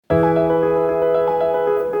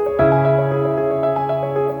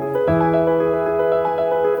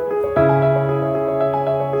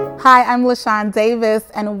Hi, I'm LaShawn Davis,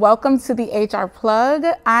 and welcome to the HR Plug.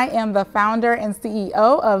 I am the founder and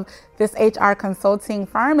CEO of this HR consulting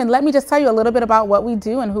firm, and let me just tell you a little bit about what we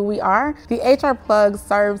do and who we are. The HR Plug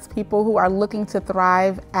serves people who are looking to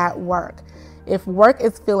thrive at work. If work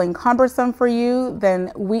is feeling cumbersome for you,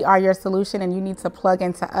 then we are your solution and you need to plug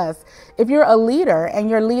into us. If you're a leader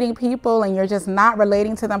and you're leading people and you're just not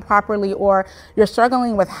relating to them properly, or you're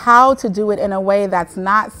struggling with how to do it in a way that's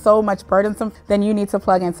not so much burdensome, then you need to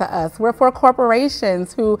plug into us. We're for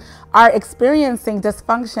corporations who are experiencing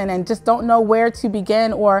dysfunction and just don't know where to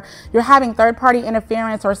begin, or you're having third-party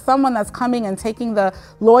interference or someone that's coming and taking the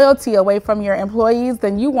loyalty away from your employees,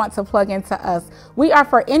 then you want to plug into us. We are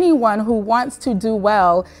for anyone who wants to do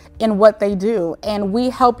well in what they do, and we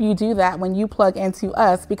help you do that when you plug into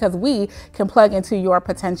us, because we can plug into your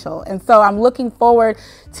potential. And so I'm looking forward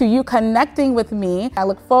to you connecting with me. I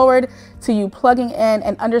look forward to you plugging in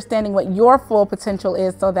and understanding what your full potential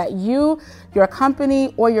is so that you, your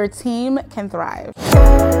company, or your team can thrive.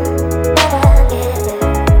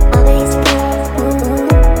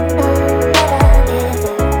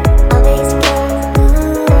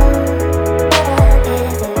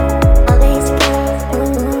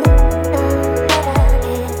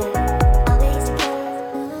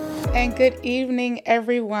 Good evening,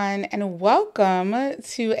 everyone, and welcome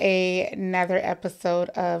to another episode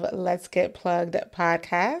of Let's Get Plugged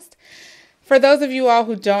podcast. For those of you all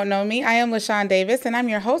who don't know me, I am LaShawn Davis, and I'm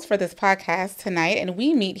your host for this podcast tonight, and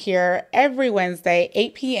we meet here every Wednesday,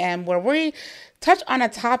 8 p.m., where we touch on a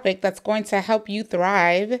topic that's going to help you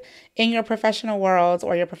thrive in your professional world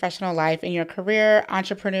or your professional life, in your career,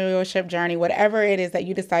 entrepreneurship journey, whatever it is that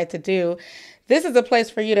you decide to do. This is a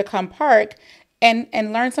place for you to come park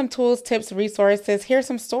and learn some tools, tips, resources, hear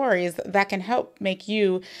some stories that can help make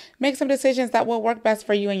you make some decisions that will work best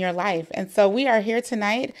for you in your life. And so we are here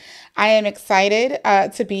tonight. I am excited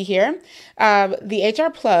to be here. The HR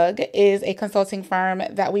Plug is a consulting firm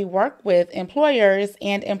that we work with employers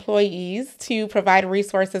and employees to provide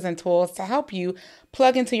resources and tools to help you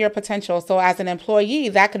plug into your potential. So as an employee,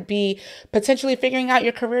 that could be potentially figuring out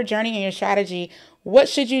your career journey and your strategy. What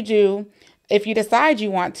should you do if you decide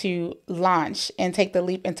you want to launch and take the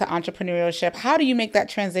leap into entrepreneurship? How do you make that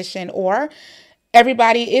transition? Or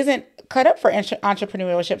everybody isn't cut up for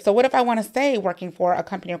entrepreneurship. So what if I want to stay working for a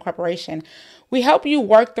company or corporation? We help you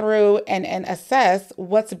work through and assess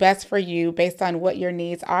what's best for you based on what your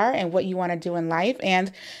needs are and what you want to do in life. And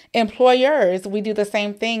employers, we do the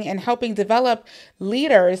same thing in helping develop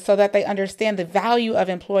leaders so that they understand the value of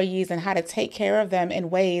employees and how to take care of them in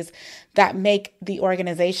ways that make the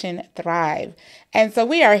organization thrive. And so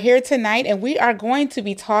we are here tonight, and we are going to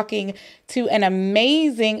be talking to an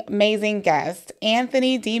amazing guest,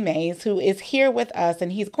 Anthony D. Mays, who is here with us,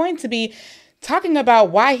 and he's going to be talking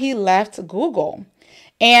about why he left Google.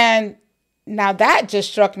 And now that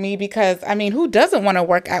just struck me because, I mean, who doesn't want to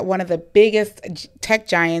work at one of the biggest tech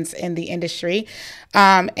giants in the industry?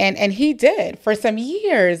 And he did for some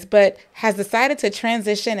years, but has decided to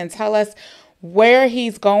transition and tell us where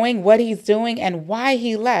he's going, what he's doing, and why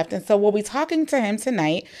he left. And so we'll be talking to him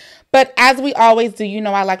tonight. But as we always do,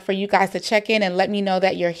 I like for you guys to check in and let me know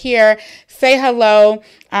that you're here. Say hello.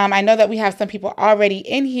 I know that we have some people already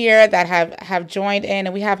in here that have joined in,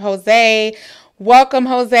 and we have Jose. Welcome,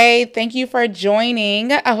 Jose. Thank you for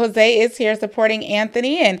joining. Jose is here supporting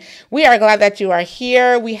Anthony, and we are glad that you are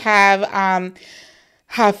here. We have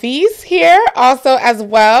Hafiz here also as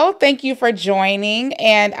well. Thank you for joining.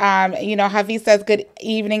 And, Hafiz says, good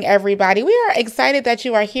evening, everybody. We are excited that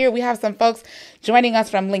you are here. We have some folks joining us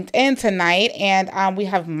from LinkedIn tonight. And we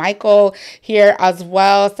have Michael here as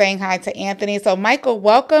well saying hi to Anthony. So Michael,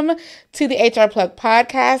 welcome to the HR Plug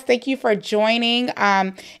podcast. Thank you for joining.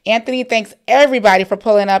 Anthony, thanks everybody for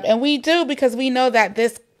pulling up. And we do, because we know that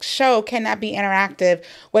this show cannot be interactive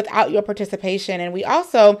without your participation. And we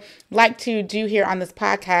also like to do here on this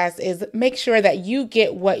podcast is make sure that you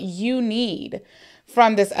get what you need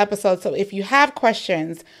from this episode. So if you have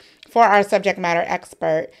questions for our subject matter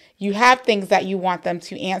expert, you have things that you want them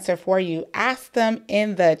to answer for you, ask them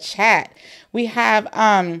in the chat. We have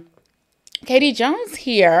Katie Jones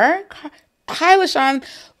here. Hi, LaShawn.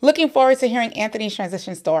 Looking forward to hearing Anthony's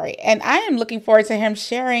transition story. And I am looking forward to him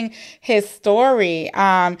sharing his story.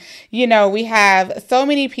 We have so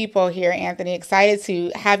many people here, Anthony, excited to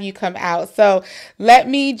have you come out. So let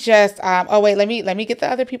me just, let me get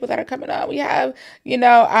the other people that are coming up. We have,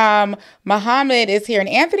 Muhammad is here, and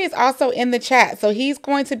Anthony is also in the chat. So he's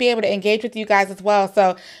going to be able to engage with you guys as well.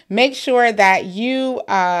 So make sure that you,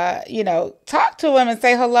 talk to him and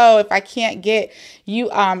say hello if I can't get you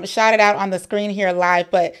shouted out on the screen here live.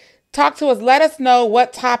 But talk to us. Let us know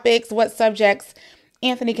what topics, what subjects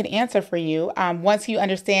Anthony can answer for you once you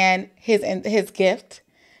understand his gift,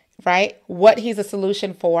 right? What he's a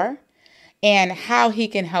solution for and how he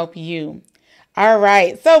can help you. All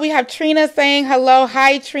right. So we have Trina saying hello.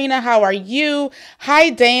 Hi, Trina. How are you? Hi,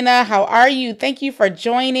 Dana. How are you? Thank you for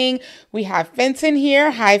joining. We have Fenton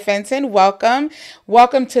here. Hi, Fenton. Welcome.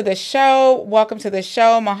 Welcome to the show. Welcome to the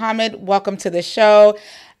show. Mohammed, welcome to the show.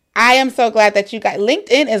 I am so glad that you guys,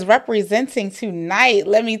 LinkedIn is representing tonight,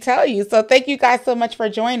 let me tell you. So thank you guys so much for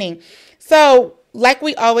joining. So like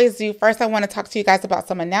we always do, first I want to talk to you guys about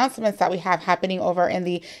some announcements that we have happening over in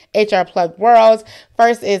the HR Plug world.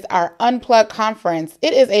 First is our Unplug conference.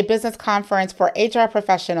 It is a business conference for HR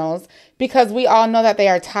professionals because we all know that they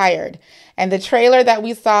are tired. And the trailer that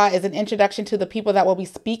we saw is an introduction to the people that will be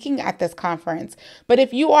speaking at this conference. But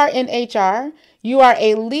if you are in HR, you are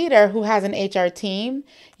a leader who has an HR team,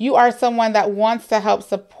 you are someone that wants to help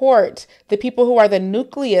support the people who are the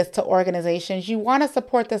nucleus to organizations, you want to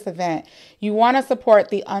support this event. You want to support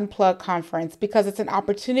the Unplug conference because it's an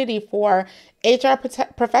opportunity for HR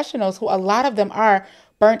professionals who a lot of them are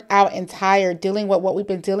burnt out and tired dealing with what we've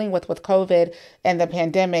been dealing with COVID and the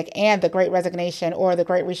pandemic and the Great Resignation or the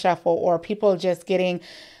Great Reshuffle, or people just getting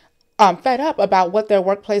fed up about what their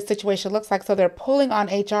workplace situation looks like. So they're pulling on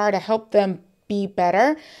HR to help them be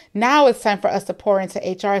better. Now it's time for us to pour into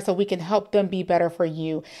HR so we can help them be better for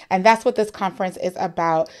you. And that's what this conference is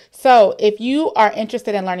about. So if you are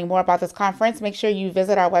interested in learning more about this conference, make sure you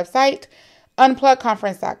visit our website,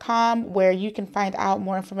 unplugconference.com, where you can find out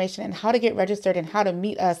more information and how to get registered and how to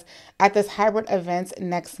meet us at this hybrid event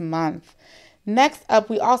next month. Next up,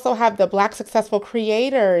 we also have the Black Successful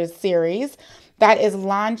Creators series that is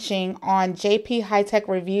launching on JP High Tech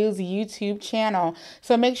Reviews YouTube channel.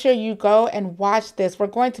 So make sure you go and watch this. We're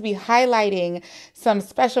going to be highlighting some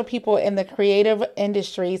special people in the creative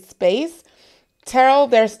industry space, tell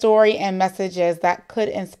their story and messages that could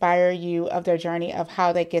inspire you of their journey of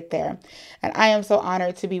how they get there. And I am so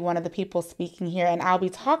honored to be one of the people speaking here. And I'll be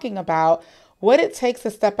talking about what it takes to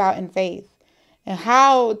step out in faith and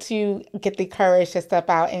how to get the courage to step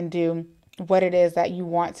out and do what it is that you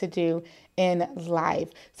want to do in life.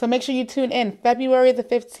 So make sure you tune in February the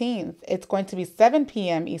 15th. It's going to be 7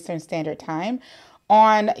 p.m. Eastern Standard Time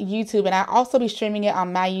on YouTube. And I'll also be streaming it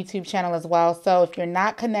on my YouTube channel as well. So if you're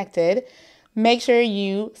not connected, make sure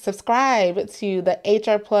you subscribe to the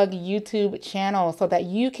HR Plug YouTube channel so that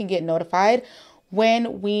you can get notified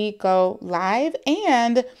when we go live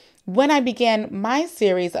and when I began my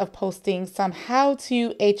series of posting some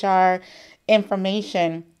how-to HR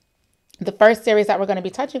information. The first series that we're going to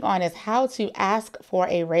be touching on is how to ask for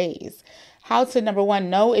a raise. How to, number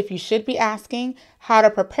one, know if you should be asking, how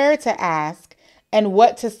to prepare to ask, and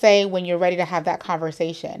what to say when you're ready to have that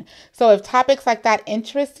conversation. So if topics like that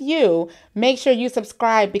interest you, make sure you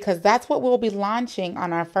subscribe because that's what we'll be launching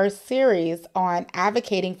on our first series on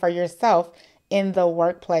advocating for yourself in the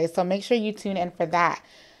workplace. So make sure you tune in for that.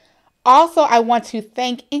 Also, I want to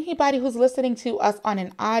thank anybody who's listening to us on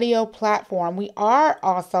an audio platform. We are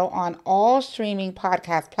also on all streaming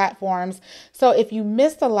podcast platforms. So if you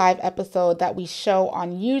missed a live episode that we show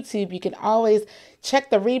on YouTube, you can always check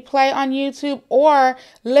the replay on YouTube or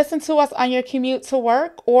listen to us on your commute to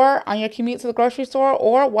work or on your commute to the grocery store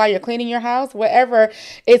or while you're cleaning your house, wherever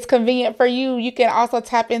it's convenient for you. You can also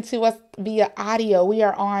tap into us via audio. We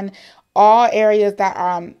are on all areas that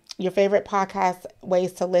are your favorite podcast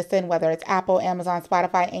ways to listen, whether it's Apple, Amazon,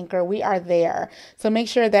 Spotify, Anchor, we are there. So make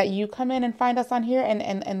sure that you come in and find us on here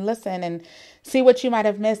and listen and see what you might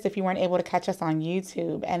have missed if you weren't able to catch us on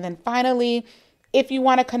YouTube. And then finally, if you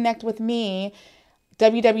want to connect with me,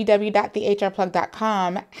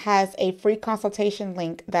 www.thehrplug.com has a free consultation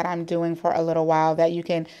link that I'm doing for a little while that you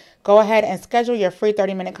can go ahead and schedule your free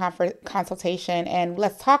 30-minute consultation. And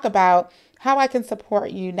let's talk about how I can support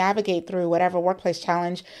you navigate through whatever workplace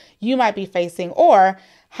challenge you might be facing or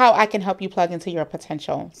how I can help you plug into your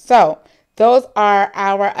potential. So those are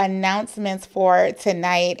our announcements for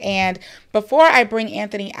tonight. And before I bring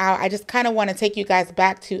Anthony out, I just kind of want to take you guys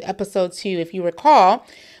back to episode 2. If you recall,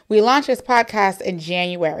 we launched this podcast in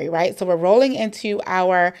January, right? So we're rolling into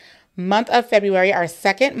our month of February, our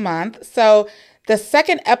second month. So the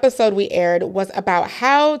second episode we aired was about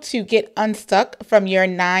how to get unstuck from your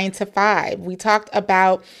 9 to 5. We talked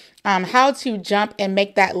about how to jump and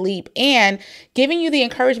make that leap and giving you the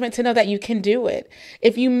encouragement to know that you can do it.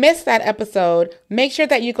 If you missed that episode, make sure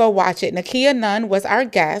that you go watch it. Nakia Nunn was our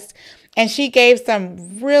guest, and she gave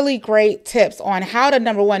some really great tips on how to,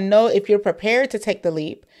 number one, know if you're prepared to take the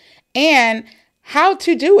leap and how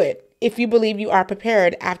to do it if you believe you are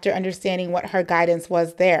prepared after understanding what her guidance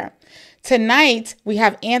was there. Tonight, we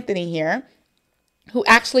have Anthony here who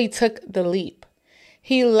actually took the leap.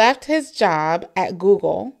 He left his job at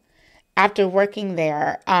Google after working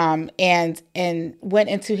there, and went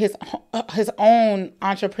into his own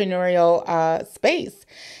entrepreneurial space.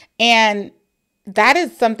 And that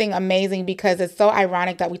is something amazing because it's so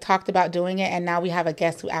ironic that we talked about doing it and now we have a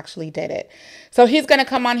guest who actually did it. So he's going to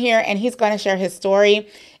come on here and he's going to share his story.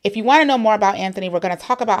 If you want to know more about Anthony, we're going to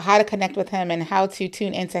talk about how to connect with him and how to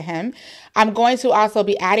tune into him. I'm going to also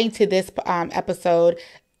be adding to this episode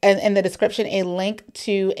in the description a link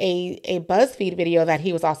to a BuzzFeed video that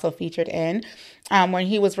he was also featured in, when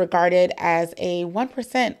he was regarded as a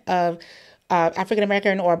 1% of African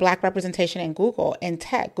American or Black representation in Google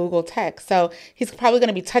Tech. So he's probably going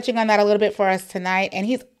to be touching on that a little bit for us tonight. And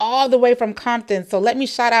he's all the way from Compton. So let me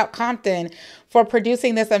shout out Compton for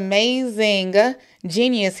producing this amazing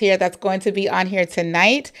genius here that's going to be on here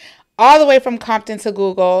tonight. All the way from Compton to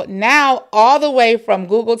Google, now all the way from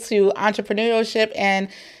Google to entrepreneurship and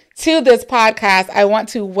to this podcast. I want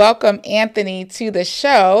to welcome Anthony to the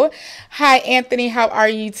show. Hi, Anthony. How are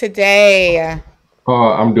you today?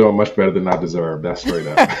 I'm doing much better than I deserve. That's straight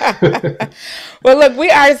up. Well, look, we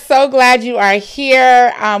are so glad you are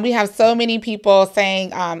here. We have so many people saying,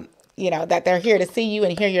 that they're here to see you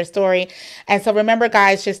and hear your story. And so remember,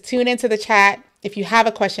 guys, just tune into the chat if you have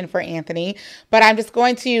a question for Anthony. But I'm just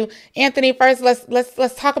going to, Anthony, first,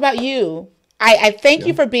 let's talk about you. I thank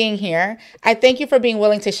you for being here. I thank you for being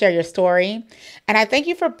willing to share your story. And I thank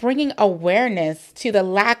you for bringing awareness to the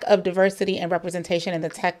lack of diversity and representation in the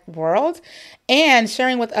tech world and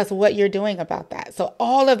sharing with us what you're doing about that. So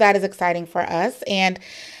all of that is exciting for us. And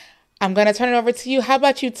I'm going to turn it over to you. How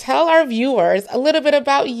about you tell our viewers a little bit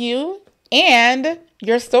about you and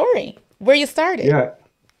your story, where you started?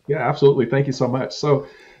 Yeah, absolutely. Thank you so much. So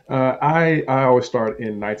I always start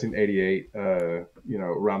in 1988,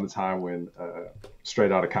 around the time when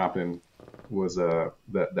Straight Outta Compton was the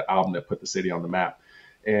album that put the city on the map.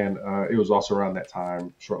 And it was also around that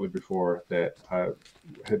time, shortly before, that I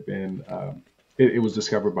had been, it was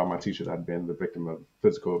discovered by my teacher that I'd been the victim of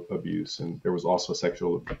physical abuse. And there was also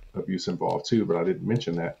sexual abuse involved too, but I didn't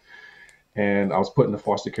mention that. And I was put into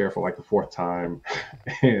foster care for like the fourth time.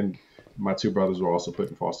 And my two brothers were also put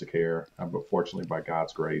in foster care, but fortunately, by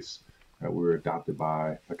God's grace, we were adopted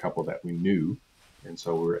by a couple that we knew, and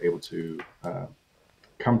so we were able to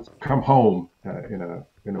come home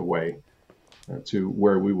in a way to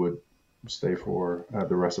where we would stay for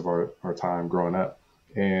the rest of our time growing up,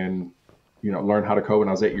 and learn how to code when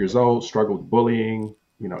I was 8 years old. Struggled with bullying,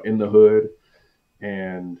 in the hood,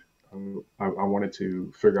 and I wanted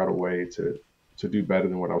to figure out a way to do better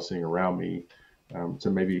than what I was seeing around me. To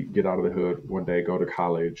maybe get out of the hood one day, go to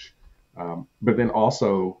college, but then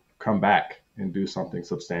also come back and do something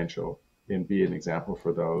substantial and be an example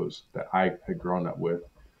for those that I had grown up with.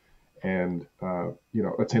 And,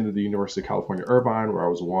 attended the University of California, Irvine, where I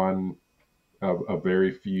was one of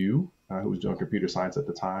very few who was doing computer science at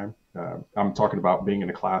the time. I'm talking about being in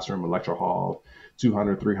a classroom, a lecture hall,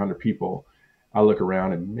 200, 300 people. I look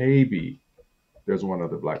around and maybe there's one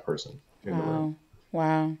other Black person in the room.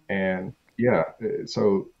 Wow. And yeah,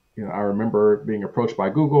 so I remember being approached by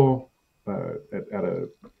Google at a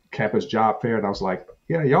campus job fair, and I was like,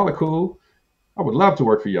 "Yeah, y'all are cool. I would love to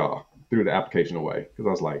work for y'all." Threw the application away because I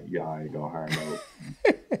was like, "Yeah, I ain't gonna hire no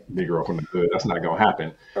Negro from the hood. That's not gonna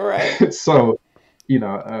happen." Right. So,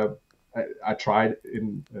 I tried.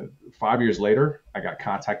 5 years later, I got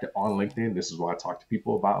contacted on LinkedIn. This is what I talk to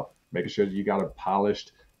people about, making sure that you got a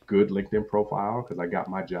polished, good LinkedIn profile, because I got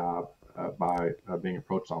my job by being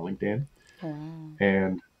approached on LinkedIn. Wow.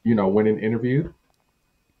 And, went in, interviewed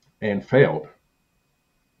and failed.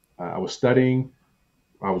 I was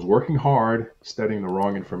working hard, studying the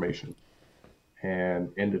wrong information,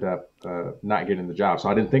 and ended up not getting the job. So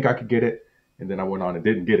I didn't think I could get it. And then I went on and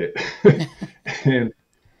didn't get it. And,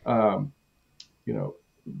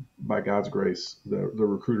 by God's grace, the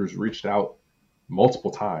recruiters reached out multiple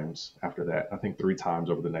times after that. I think 3 times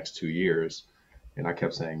over the next 2 years. And I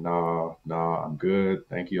kept saying, no, I'm good.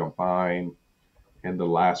 Thank you. I'm fine. And the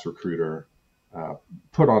last recruiter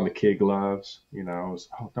put on the kid gloves, was,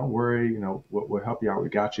 "Oh, don't worry. We'll help you out. We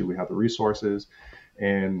got you. We have the resources."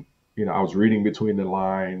 And, I was reading between the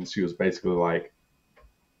lines. She was basically like,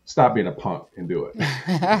 "Stop being a punk and do it.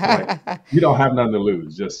 Like, you don't have nothing to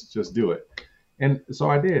lose. Just do it." And so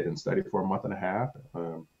I did, and studied for a month and a half,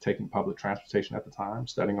 taking public transportation at the time,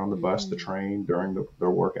 studying on the bus, the train during their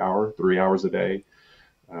work hour, 3 hours a day,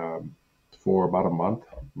 for about a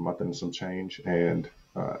month and some change, and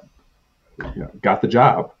got the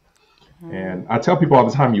job. And I tell people all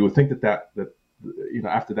the time, you would think that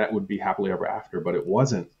after that would be happily ever after, but it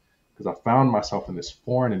wasn't, because I found myself in this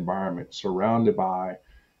foreign environment, surrounded by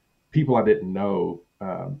people I didn't know,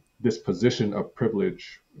 this position of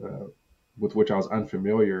privilege with which I was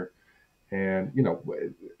unfamiliar. And,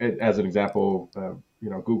 as an example,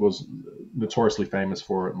 Google's notoriously famous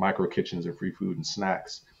for micro kitchens and free food and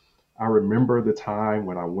snacks. I remember the time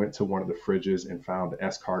when I went to one of the fridges and found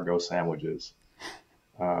escargot sandwiches.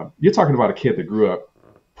 You're talking about a kid that grew up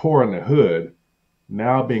poor in the hood,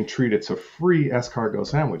 now being treated to free escargot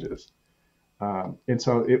sandwiches. And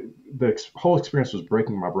so the whole experience was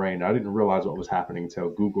breaking my brain. I didn't realize what was happening until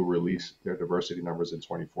Google released their diversity numbers in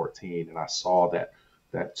 2014, and I saw that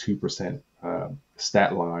 2%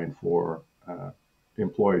 stat line for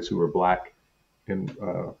employees who were Black and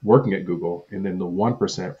working at Google, and then the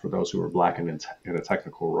 1% for those who were Black and in a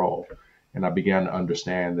technical role. And I began to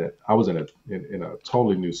understand that I was in a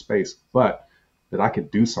totally new space, but that I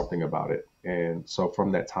could do something about it. And so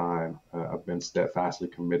from that time, I've been steadfastly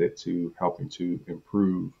committed to helping to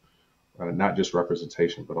improve not just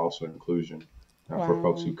representation, but also inclusion for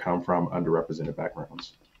folks who come from underrepresented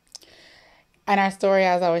backgrounds. And our story,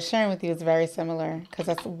 as I was sharing with you, is very similar, because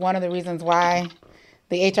that's one of the reasons why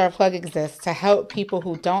the HR Plug exists, to help people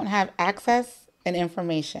who don't have access and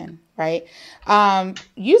information, right?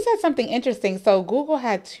 You said something interesting. So Google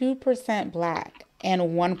had 2% Black and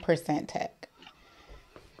 1% tech.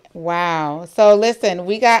 Wow. So listen,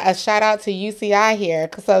 we got a shout out to UCI here.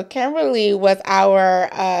 So Kimberly was our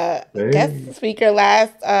guest speaker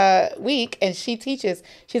last week, and she's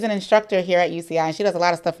an instructor here at UCI, and she does a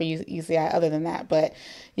lot of stuff for UCI other than that. But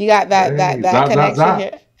you got that connection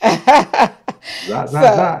here.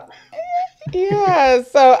 Yeah.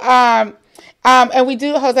 So and we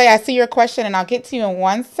do, Jose, I see your question, and I'll get to you in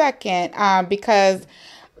 1 second, because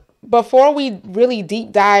before we really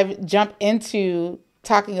jump into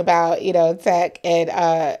talking about, tech and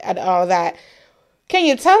all that, can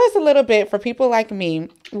you tell us a little bit, for people like me,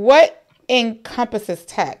 what encompasses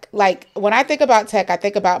tech? Like, when I think about tech, I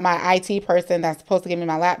think about my IT person that's supposed to give me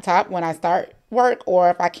my laptop when I start work, or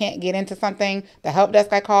if I can't get into something, the help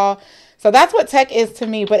desk I call. So that's what tech is to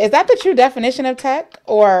me. But is that the true definition of tech,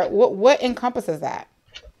 or what encompasses that?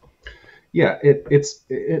 Yeah,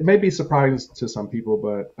 it may be surprising to some people,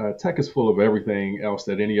 but tech is full of everything else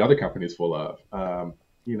that any other company is full of.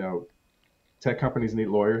 Tech companies need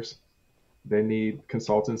lawyers, they need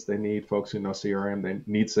consultants, they need folks who know CRM, they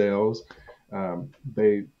need sales.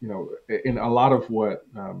 In a lot of what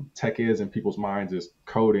tech is in people's minds is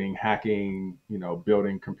coding, hacking,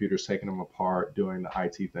 building computers, taking them apart, doing the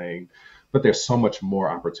IT thing. But there's so much more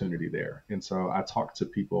opportunity there. And so I talk to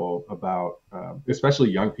people about, especially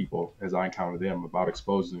young people, as I encounter them, about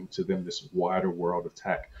exposing to them this wider world of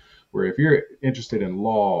tech, where if you're interested in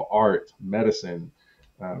law, art, medicine,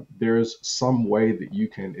 there's some way that you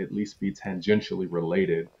can at least be tangentially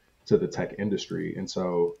related to the tech industry. And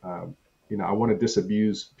so, I want to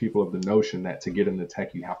disabuse people of the notion that to get into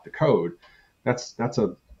tech, you have to code. That's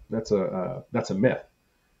a myth.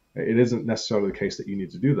 It isn't necessarily the case that you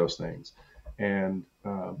need to do those things. And,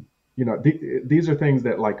 these are things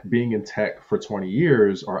that, like, being in tech for 20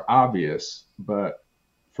 years are obvious, but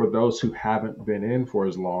for those who haven't been in for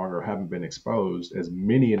as long or haven't been exposed, as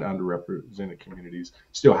many in underrepresented communities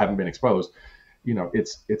still haven't been exposed,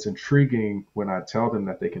 it's intriguing when I tell them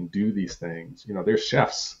that they can do these things. They're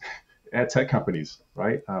chefs at tech companies,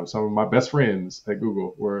 right? Some of my best friends at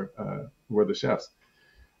Google were the chefs.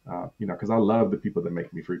 Because I love the people that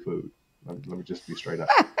make me free food. Let me just be straight up.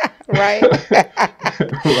 Right.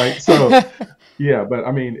 Right. So, yeah, but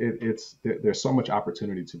I mean, there's so much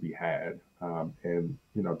opportunity to be had. And,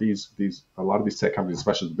 a lot of these tech companies,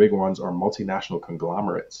 especially the big ones, are multinational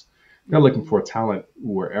conglomerates. They're looking for talent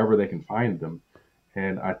wherever they can find them.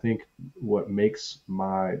 And I think what makes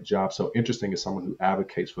my job so interesting as someone who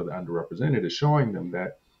advocates for the underrepresented is showing them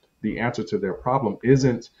that the answer to their problem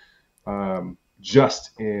isn't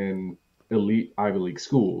just in elite Ivy League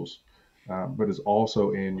schools, but is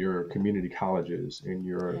also in your community colleges, in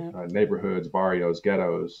your neighborhoods, barrios,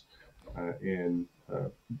 ghettos, in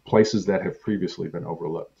places that have previously been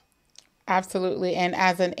overlooked. Absolutely. And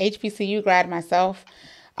as an HBCU grad myself,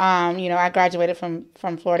 I graduated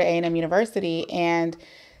from Florida A&M University, and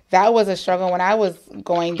that was a struggle. When I was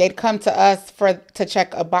going, they'd come to us to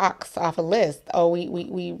check a box off a list. Oh,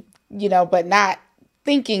 we but not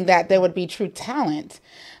thinking that there would be true talent,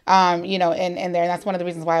 in there. And that's one of the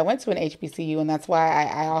reasons why I went to an HBCU. And that's why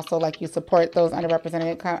I also, like you, support those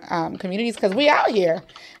underrepresented communities, because we out here,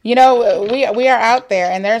 we are out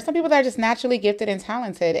there. And there are some people that are just naturally gifted and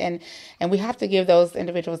talented. And we have to give those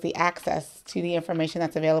individuals the access to the information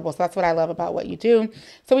that's available. So that's what I love about what you do.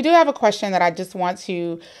 So we do have a question that I just want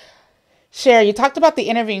to share, you talked about the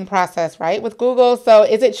interviewing process, right, with Google. So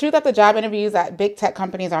is it true that the job interviews at big tech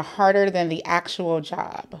companies are harder than the actual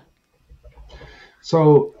job?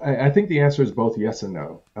 So I think the answer is both yes and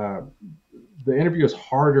no. The interview is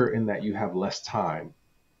harder in that you have less time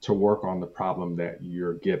to work on the problem that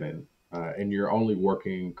you're given. And you're only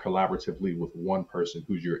working collaboratively with one person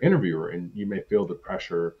who's your interviewer, and you may feel the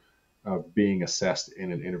pressure of being assessed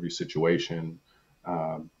in an interview situation,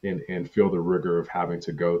 and feel the rigor of having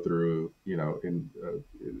to go through,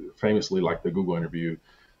 famously like the Google interview,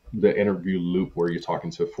 the interview loop where you're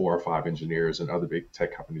talking to 4 or 5 engineers, and other big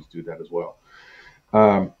tech companies do that as well.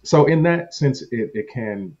 So in that sense, it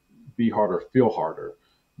can be harder, feel harder.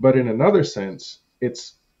 But in another sense,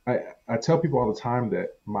 I tell people all the time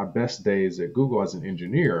that my best days at Google as an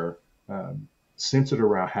engineer centered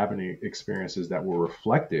around having experiences that were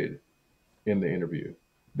reflected in the interview.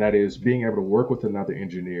 That is, being able to work with another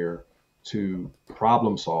engineer to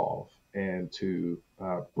problem solve and to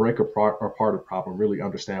break apart a problem, really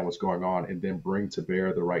understand what's going on, and then bring to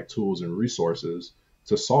bear the right tools and resources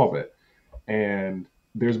to solve it. And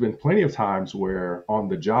there's been plenty of times where on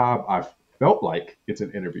the job I've felt like it's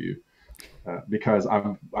an interview, because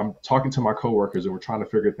I'm talking to my coworkers and we're trying to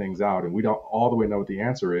figure things out, and we don't all the way know what the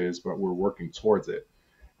answer is, but we're working towards it.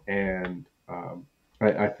 And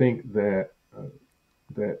I think that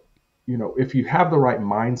if you have the right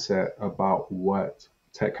mindset about what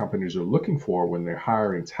tech companies are looking for when they're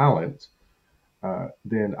hiring talent,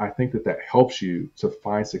 then I think that helps you to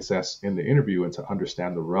find success in the interview and to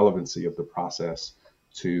understand the relevancy of the process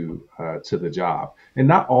to the job. And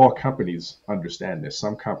not all companies understand this.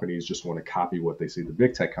 Some companies just want to copy what they see the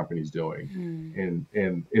big tech companies doing,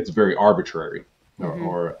 and it's very arbitrary,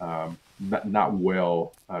 or not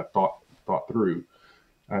well thought through.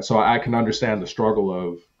 So I can understand the struggle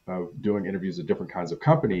of doing interviews at different kinds of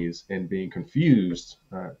companies and being confused,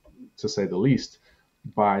 to say the least,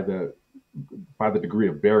 by the degree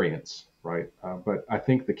of variance, right? But I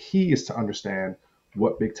think the key is to understand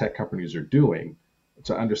what big tech companies are doing,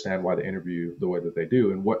 to understand why they interview the way that they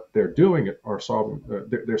do, and what they're doing are solving.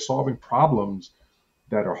 They're solving problems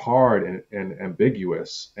that are hard and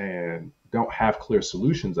ambiguous and don't have clear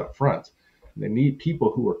solutions up front. They need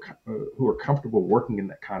people who are comfortable working in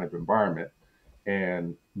that kind of environment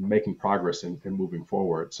and making progress and moving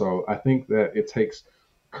forward. So I think that it takes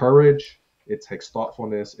courage, it takes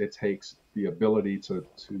thoughtfulness, it takes the ability to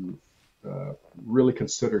really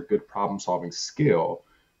consider good problem solving skill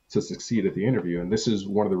to succeed at the interview. And this is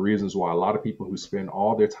one of the reasons why a lot of people who spend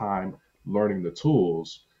all their time learning the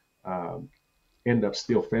tools end up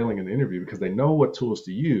still failing in the interview, because they know what tools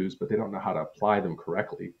to use, but they don't know how to apply them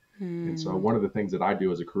correctly. And so one of the things that I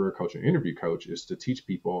do as a career coach and interview coach is to teach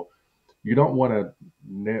people, you don't want to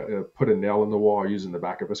put a nail in the wall using the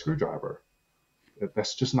back of a screwdriver.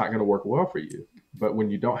 That's just not going to work well for you. But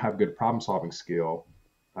when you don't have good problem solving skill,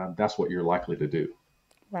 that's what you're likely to do.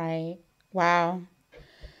 Right. Wow.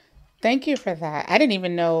 Thank you for that. I didn't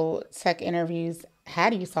even know tech interviews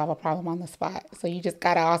how do you solve a problem on the spot. So you just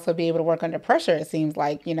got to also be able to work under pressure. It seems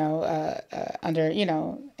like under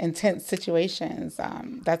intense situations.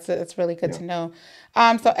 That's really good Yeah. to know.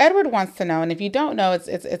 So Edward wants to know, and if you don't know,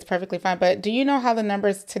 it's perfectly fine. But do you know how the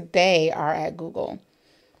numbers today are at Google?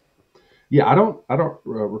 Yeah, I don't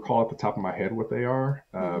recall at the top of my head what they are.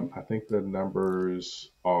 Hmm. I think the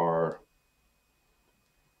numbers are,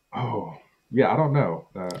 oh, yeah, I don't know.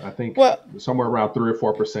 I think Well, somewhere around 3 or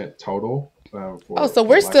 4% total, oh, for so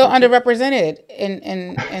we're Black still people. underrepresented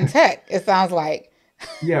in tech. It sounds like.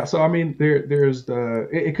 Yeah, so I mean, there's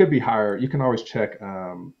it could be higher. You can always check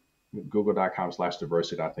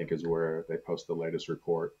google.com/diversity, I think is where they post the latest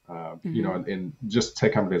report. Hmm. And just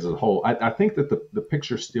tech companies as a whole. I think that the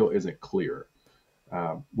picture still isn't clear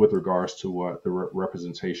with regards to what the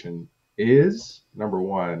representation is, number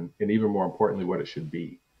one, and even more importantly, what it should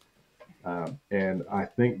be. And I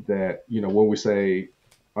think that, when we say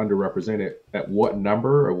underrepresented, at what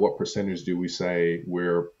number or what percentage do we say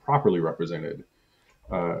we're properly represented?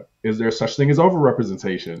 Is there such thing as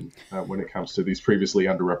overrepresentation when it comes to these previously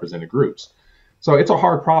underrepresented groups? So it's a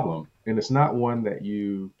hard problem, and it's not one that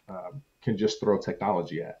you can just throw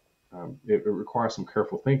technology at. It requires some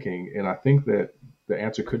careful thinking, and I think that the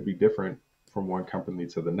answer could be different from one company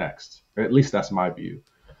to the next. At least that's my view.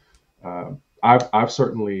 I've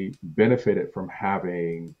certainly benefited from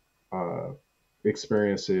having uh,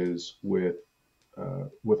 experiences with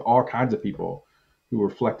all kinds of people who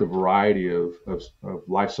reflect a variety of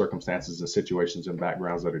life circumstances and situations and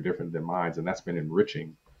backgrounds that are different than mine, and that's been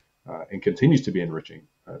enriching and continues to be enriching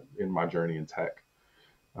in my journey in tech.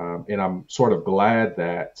 And I'm sort of glad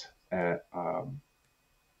that at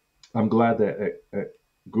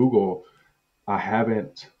Google, I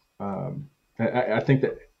haven't. I think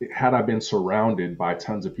that had I been surrounded by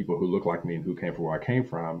tons of people who look like me and who came from where I came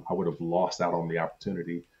from, I would have lost out on the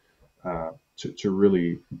opportunity to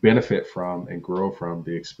really benefit from and grow from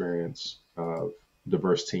the experience of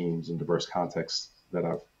diverse teams and diverse contexts that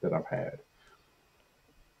I've had.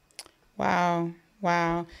 Wow.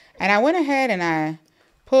 Wow. And I went ahead and I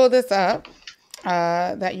pulled this up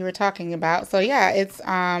that you were talking about. So yeah, it's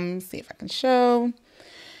see if I can show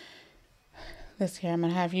this here. I'm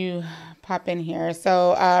gonna have you pop in here.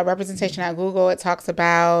 So representation at Google, it talks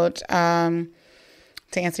about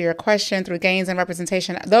to answer your question, through gains in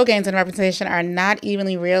representation, though gains in representation are not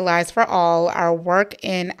evenly realized for all, our work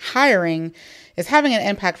in hiring is having an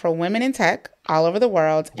impact for women in tech all over the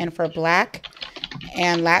world, and for Black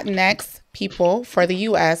and Latinx people for the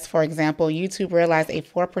U.S., for example, YouTube realized a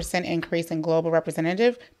 4% increase in global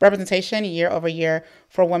representation year over year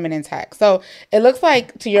for women in tech. So it looks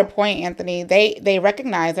like, to your point, Anthony, they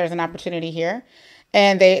recognize there's an opportunity here,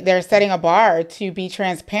 and they're setting a bar to be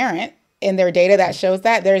transparent in their data that shows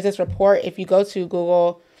that. There's this report, if you go to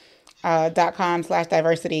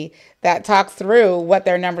google.com/diversity, that talks through what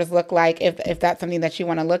their numbers look like, if that's something that you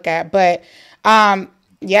want to look at. But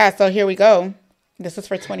yeah, so here we go. This is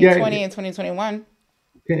for Yeah, 2020 and 2021.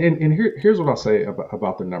 and here's what I'll say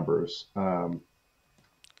about the numbers. I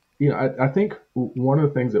think one of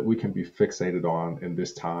the things that we can be fixated on in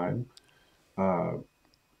this time uh,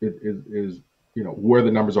 is where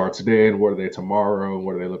the numbers are today and what are they tomorrow and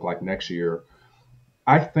what do they look like next year.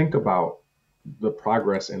 I think about the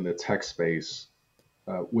progress in the tech space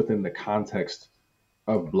within the context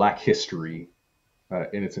of Black history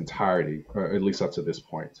in its entirety, or at least up to this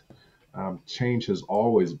point. Change has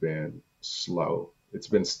always been slow. It's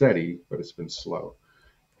been steady, but it's been slow.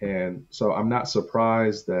 And so I'm not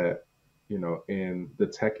surprised that, in the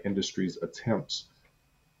tech industry's attempts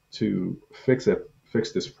to fix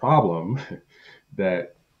this problem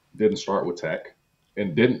that didn't start with tech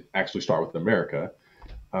and didn't actually start with America,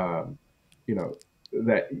 um, you know,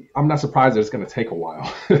 that I'm not surprised that it's going to take a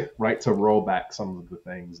while, right, to roll back some of the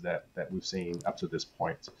things that we've seen up to this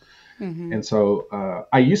point. Mm-hmm. And so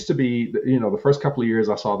I used to be, the first couple of years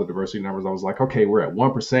I saw the diversity numbers, I was like, okay, we're at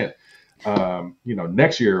 1%.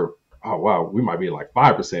 Next year, oh wow, we might be like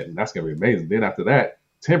 5%, and that's going to be amazing. Then after that,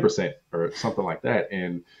 10% or something like that.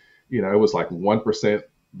 And it was like 1%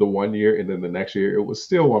 the one year, and then the next year it was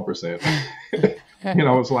still 1%.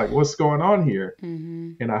 I was like, what's going on here?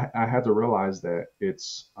 Mm-hmm. And I had to realize that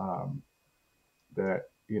it's that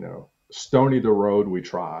stony the road we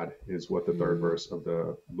trod is what the third verse of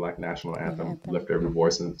the Black National Anthem, "Lift Every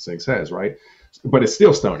Voice and Sing," says, right? But it's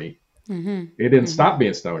still stony. Mm-hmm. It didn't stop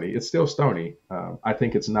being stony. It's still stony. I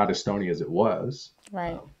think it's not as stony as it was.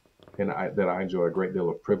 Right. And I enjoy a great deal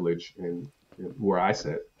of privilege in where I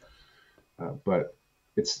sit. But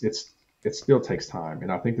it still takes time.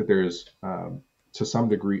 And I think that there's, to some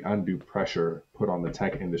degree, undue pressure put on the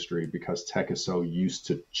tech industry because tech is so used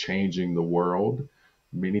to changing the world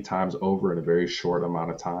many times over in a very short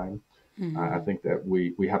amount of time. I think that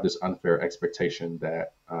we have this unfair expectation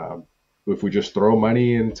that if we just throw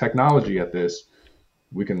money and technology at this,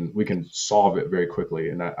 we can solve it very quickly.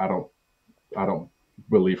 And I don't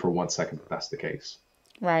believe for 1 second that that's the case.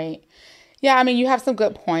 Right. Yeah, I mean, you have some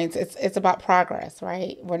good points. It's about progress,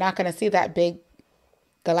 right? We're not going to see that big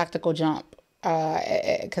galactical jump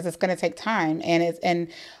because it's going to take time, and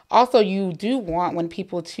also you do want, when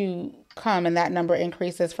people to come and that number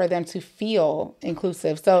increases, for them to feel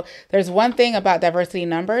inclusive. So there's one thing about diversity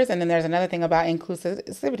numbers, and then there's another thing about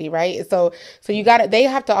inclusivity, right? So they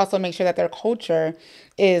have to also make sure that their culture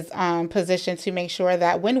is positioned to make sure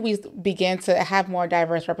that when we begin to have more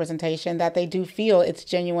diverse representation, that they do feel it's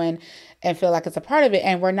genuine and feel like it's a part of it,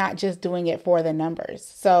 and we're not just doing it for the numbers.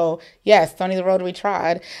 So yes, stony the road we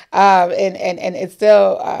trod, and it's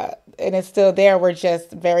still there. We're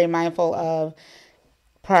just very mindful of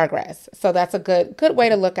progress. So that's a good way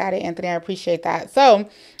to look at it, Anthony. I appreciate that. So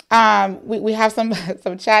we have some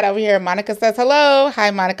chat over here. Monica says hello.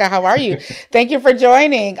 Hi, Monica. How are you? Thank you for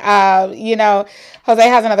joining. Jose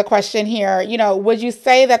has another question here. Would you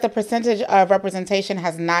say that the percentage of representation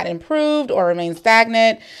has not improved or remained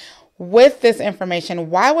stagnant? With this information,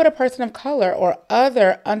 why would a person of color or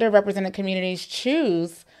other underrepresented communities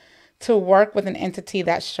choose to work with an entity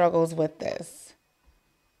that struggles with this?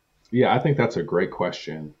 Yeah, I think that's a great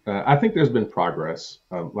question. I think there's been progress.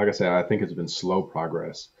 Like I said, I think it's been slow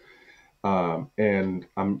progress, and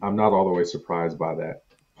I'm not all the way surprised by that.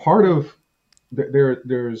 Part of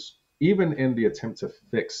there's even in the attempt to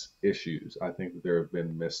fix issues, I think that there have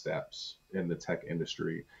been missteps in the tech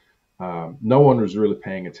industry. no one was really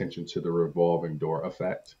paying attention to the revolving door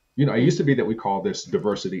effect. It used to be that we call this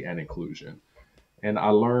diversity and inclusion. And I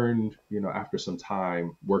learned, after some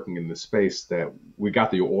time working in this space that we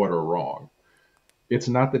got the order wrong. It's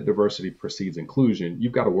not that diversity precedes inclusion.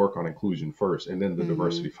 You've got to work on inclusion first, and then the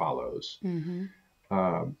diversity follows.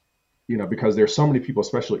 Um, because there's so many people,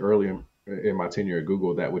 especially early in my tenure at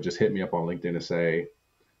Google, that would just hit me up on LinkedIn and say,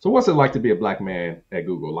 so what's it like to be a Black man at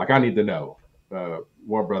Google? Like, I need to know,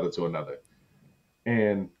 one brother to another.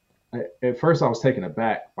 And at first I was taken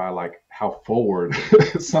aback by like how forward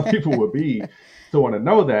some people would be to want to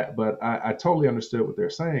know that. But I totally understood what they're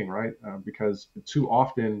saying, right? Because too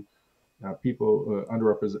often people,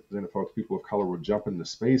 underrepresented folks, people of color, will jump into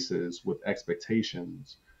spaces with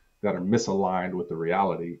expectations that are misaligned with the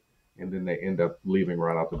reality. And then they end up leaving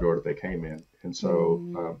right out the door that they came in. And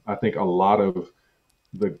so I think a lot of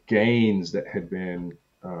the gains that had been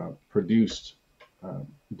produced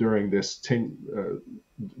during this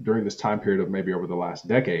time period of maybe over the last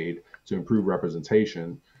decade to improve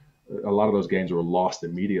representation, a lot of those gains were lost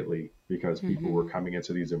immediately because people were coming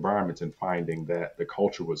into these environments and finding that the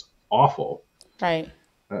culture was awful. Right.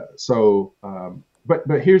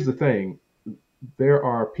 But here's the thing: there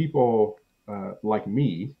are people like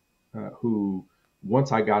me who,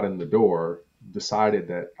 once I got in the door, decided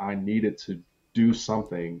that I needed to do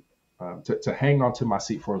something to hang on to my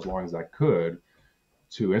seat for as long as I could,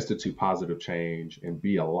 to institute positive change and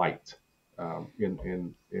be a light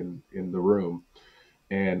in the room.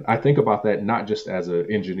 And I think about that not just as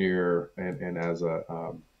an engineer and as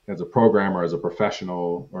a programmer, as a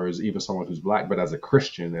professional, or as even someone who's Black, but as a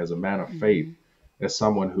Christian, as a man of faith, as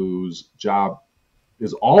someone whose job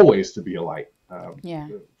is always to be a light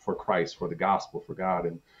for Christ, for the gospel, for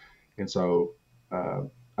God. And so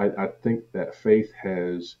I think that faith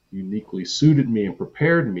has uniquely suited me and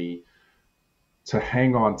prepared me to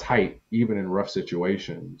hang on tight, even in rough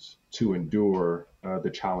situations, to endure the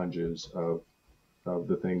challenges of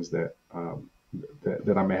the things that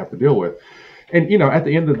I may have to deal with. And at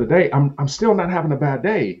the end of the day, I'm still not having a bad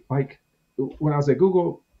day. Like when I was at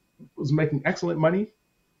Google, I was making excellent money,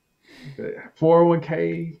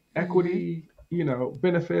 401k, equity,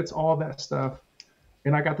 benefits, all that stuff,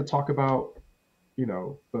 and I got to talk about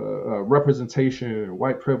representation and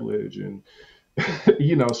white privilege and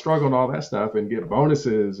struggle and all that stuff, and get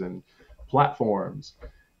bonuses and platforms.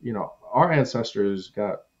 Our ancestors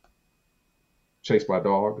got chased by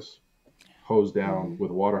dogs, hosed down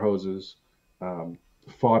with water hoses,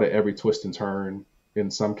 fought at every twist and turn, in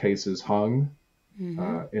some cases hung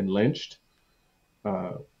and lynched,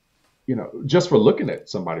 just for looking at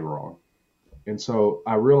somebody wrong. And so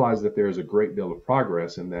I realized that there's a great deal of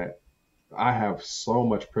progress, in that I have so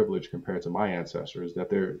much privilege compared to my ancestors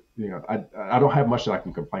that I don't have much that I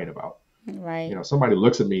can complain about. Right. Somebody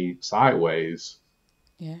looks at me sideways.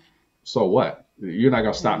 Yeah. So what? You're not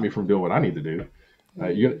going to stop me from doing what I need to do.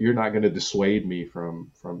 You're not going to dissuade me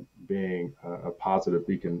from being a positive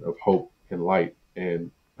beacon of hope and light,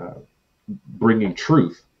 and bringing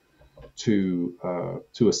truth to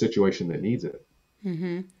a situation that needs it.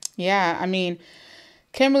 Yeah. I mean,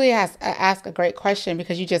 Kimberly has asked a great question,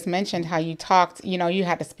 because you just mentioned how you talked, you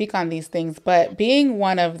had to speak on these things, but being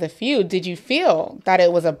one of the few, did you feel that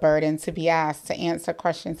it was a burden to be asked to answer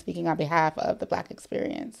questions speaking on behalf of the Black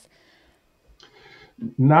experience?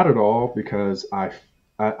 Not at all, because I've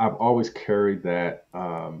always carried that.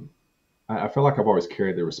 I feel like I've always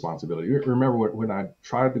carried the responsibility. Remember when I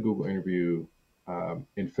tried the Google interview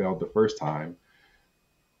and failed the first time,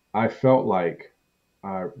 I felt like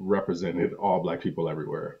I represented all Black people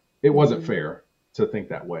everywhere. It wasn't fair to think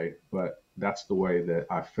that way, but that's the way that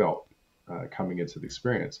I felt coming into the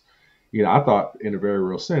experience. I thought, in a very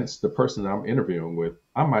real sense, the person that I'm interviewing with,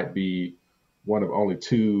 I might be one of only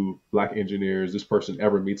 2 Black engineers this person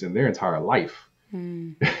ever meets in their entire life.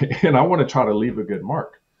 And I want to try to leave a good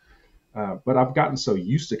mark. But I've gotten so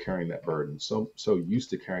used to carrying that burden, so used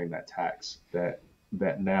to carrying that tax, that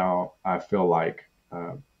now I feel like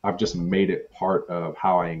I've just made it part of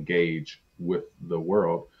how I engage with the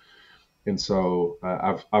world. And so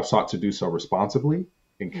I've sought to do so responsibly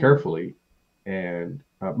and carefully. And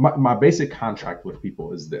my basic contract with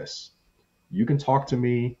people is this: you can talk to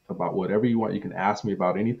me about whatever you want. You can ask me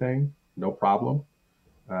about anything, no problem.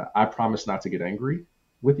 I promise not to get angry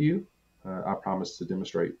with you. I promise to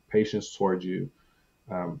demonstrate patience towards you.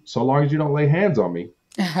 So long as you don't lay hands on me,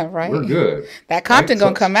 right. We're good. That Compton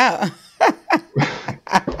gonna come out.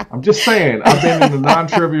 I'm just saying, I've been in a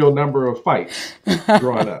non-trivial number of fights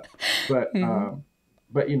growing up, but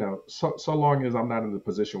so long as I'm not in the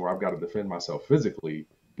position where I've got to defend myself physically,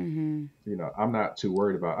 Mm-hmm. I'm not too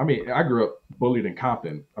worried about. I mean, I grew up bullied in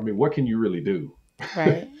Compton. I mean, what can you really do,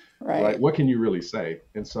 Right. right? Right. What can you really say?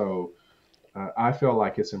 And so I feel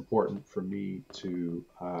like it's important for me to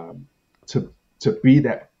to be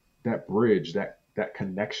that bridge, that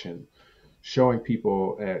connection, showing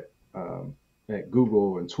people at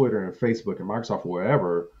Google and Twitter and Facebook and Microsoft or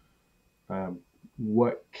wherever um,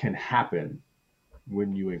 what can happen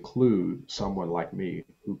when you include someone like me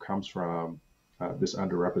who comes from this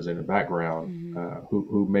underrepresented background, Mm-hmm.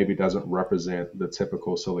 who maybe doesn't represent the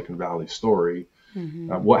typical Silicon Valley story. Mm-hmm.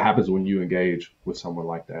 What happens when you engage with someone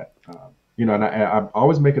like that? And I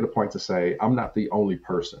always make it a point to say I'm not the only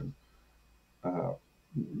person uh,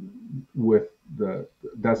 with the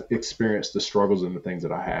that's experienced the struggles and the things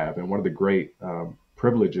that I have. And one of the great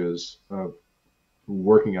privileges of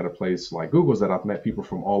working at a place like Google is that I've met people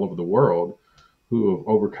from all over the world who have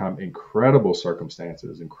overcome incredible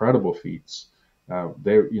circumstances, incredible feats.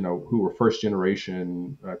 Who were first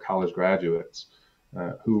generation college graduates,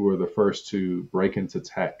 who were the first to break into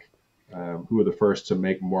tech, who were the first to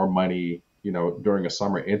make more money, during a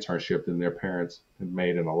summer internship than their parents had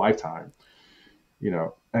made in a lifetime.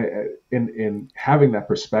 In having that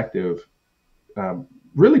perspective um,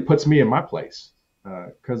 really puts me in my place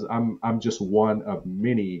because I'm just one of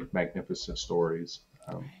many magnificent stories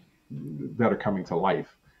that are coming to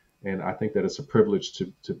life, and I think that it's a privilege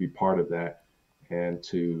to be part of that and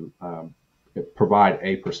to provide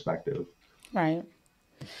a perspective. Right.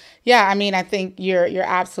 Yeah, I mean, I think you're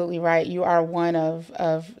absolutely right. You are one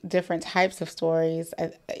of different types of stories.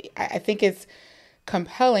 I think it's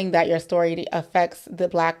compelling that your story affects the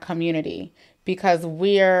Black community because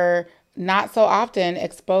we're not so often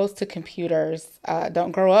exposed to computers.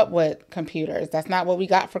 Don't grow up with computers. That's not what we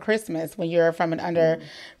got for Christmas when you're from an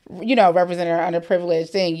represented or underprivileged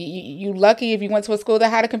thing. You lucky if you went to a school that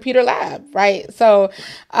had a computer lab, right? So,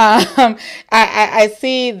 I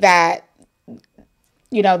see that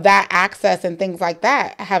that access and things like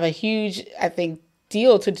that have a huge, I think,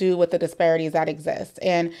 deal to do with the disparities that exist.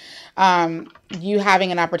 And you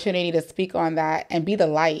having an opportunity to speak on that and be the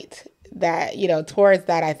light that, towards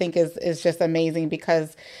that, I think is just amazing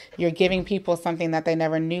because you're giving people something that they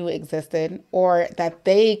never knew existed or that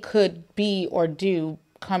they could be or do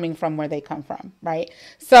coming from where they come from, right?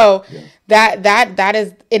 So Yeah. that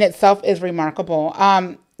is in itself is remarkable.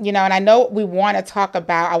 And I know I want to talk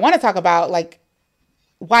about like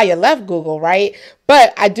why you left Google, right?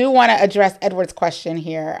 But I do want to address Edward's question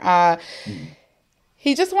here. Mhm.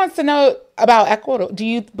 He just wants to know about equity. Do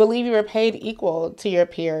you believe you were paid equal to your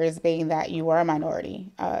peers, being that you were a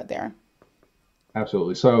minority there?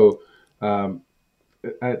 Absolutely. So um,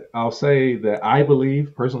 I'll say that I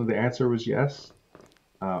believe personally the answer was yes,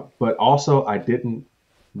 but also I didn't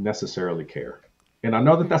necessarily care. And I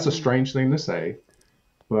know that that's a Mm-hmm. strange thing to say,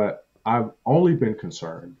 but I've only been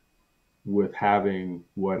concerned with having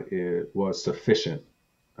what it was sufficient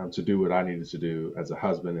to do what I needed to do as a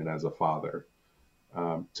husband and as a father,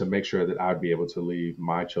 to make sure that I'd be able to leave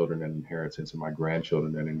my children an inheritance and my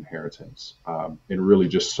grandchildren an inheritance, and really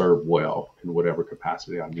just serve well in whatever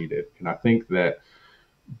capacity I needed. And I think that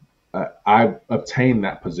I obtained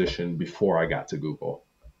that position before I got to Google.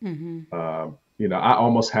 Mm-hmm. I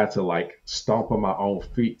almost had to like stomp on my own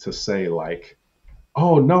feet to say like,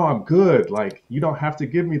 oh no, I'm good. Like you don't have to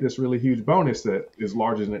give me this really huge bonus that is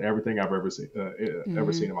larger than everything I've ever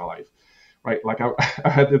Mm-hmm. seen in my life, right? Like I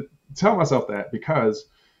had to tell myself that because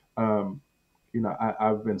um,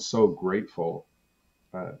 I've been so grateful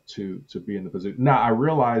to be in the position. Now I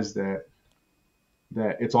realize that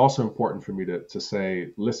it's also important for me to say,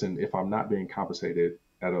 listen, if I'm not being compensated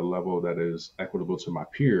at a level that is equitable to my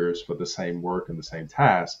peers for the same work and the same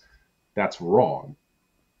task, that's wrong,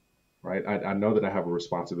 right? I know that I have a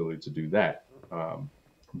responsibility to do that.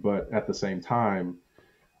 But at the same time,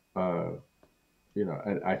 uh,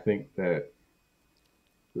 I think that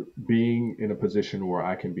being in a position where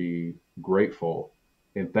I can be grateful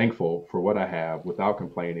and thankful for what I have without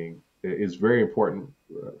complaining is very important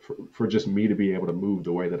for just me to be able to move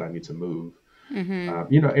the way that I need to move.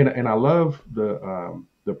 Mm-hmm. And I love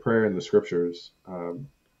the prayer in the scriptures. You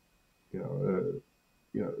know,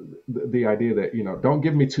 the idea that don't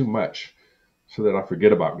give me too much so that I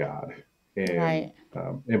forget about God Right.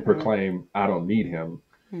 and Right. proclaim I don't need Him,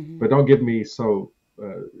 Mm-hmm. but don't give me so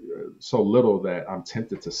little that I'm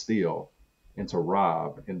tempted to steal and to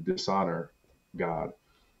rob and dishonor God.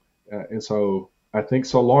 And so I think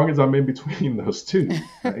so long as I'm in between those two,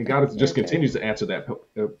 and God You're just good. continues to answer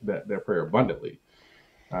that prayer abundantly,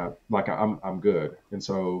 like I'm good. And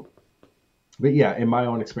so, but yeah, in my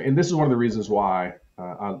own experience, and this is one of the reasons why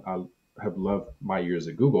I have loved my years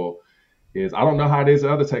at Google, is I don't know how it is at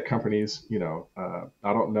other tech companies. I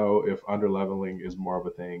don't know if underleveling is more of a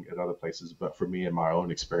thing at other places, but for me, in my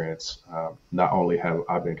own experience, not only have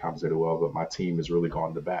I been compensated well, but my team has really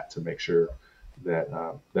gone to bat to make sure that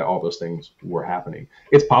all those things were happening.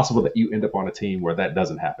 It's possible that you end up on a team where that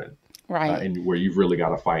doesn't happen, Right. and where you've really got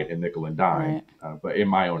to fight and nickel and dime. Right. But in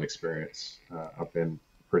my own experience, I've been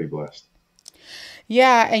pretty blessed.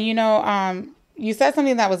 Yeah, and you said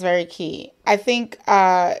something that was very key. I think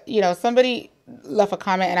somebody left a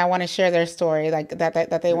comment, and I want to share their story, like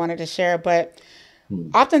that they wanted to share. But Hmm.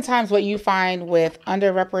 oftentimes, what you find with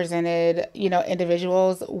underrepresented,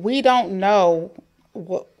 individuals, we don't know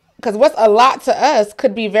what, because what's a lot to us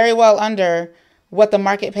could be very well under what the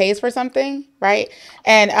market pays for something, right?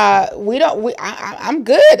 And we don't. I'm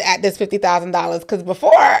good at this $50,000 because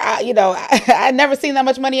before, I'd never seen that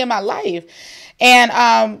much money in my life.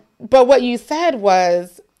 And but what you said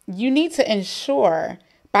was you need to ensure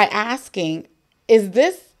by asking, is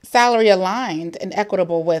this salary aligned and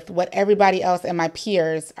equitable with what everybody else and my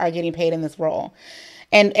peers are getting paid in this role?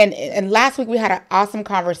 And last week we had an awesome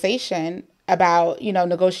conversation about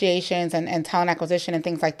negotiations and talent acquisition and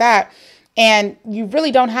things like that. And you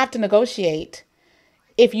really don't have to negotiate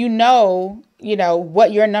if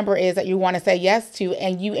what your number is that you want to say yes to,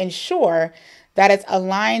 and you ensure that it's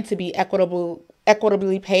aligned to be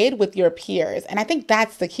equitably paid with your peers. And I think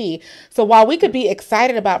that's the key. So while we could be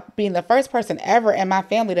excited about being the first person ever in my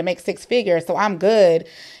family to make six figures, so I'm good,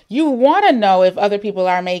 you want to know if other people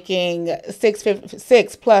are making six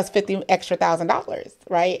plus 50 extra $1,000,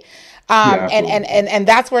 right? Yeah, And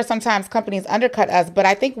that's where sometimes companies undercut us. But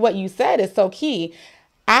I think what you said is so key.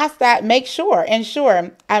 Ask that,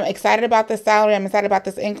 ensure I'm excited about this salary. I'm excited about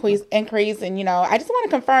this increase. And, I just want to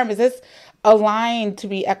confirm, is this aligned to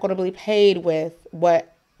be equitably paid with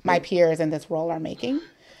what my peers in this role are making?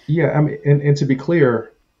 yeah. I mean, and to be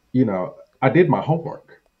clear, I did my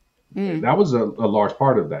homework. That was a large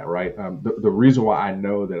part of that, right? The reason why I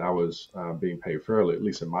know that I was being paid fairly, at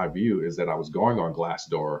least in my view, is that I was going on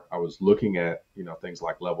Glassdoor. I was looking at, things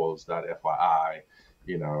like levels.fyi.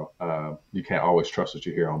 You can't always trust what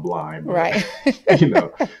you hear online, but, Right.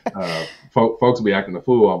 folks will be acting a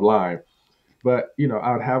fool online. But,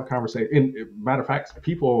 I would have conversations. And matter of fact,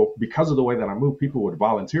 people, because of the way that I move, people would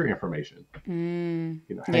volunteer information. Hey,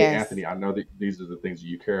 Yes. Anthony, I know that these are the things that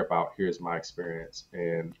you care about. Here's my experience.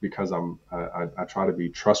 And because I try to be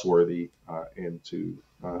trustworthy and to,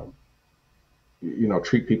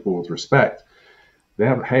 treat people with respect, they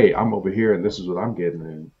have, hey, I'm over here and this is what I'm getting,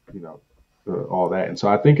 and, all that. And so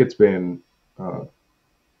I think it's been,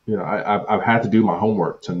 I've had to do my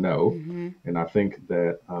homework to know. And I think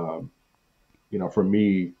that, for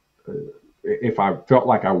me, if I felt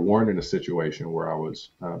like I weren't in a situation where I was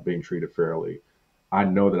being treated fairly, I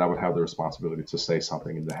know that I would have the responsibility to say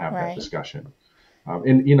something and to have that Right. discussion.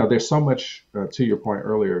 And there's so much, to your point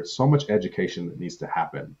earlier, so much education that needs to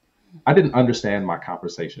happen. I didn't understand my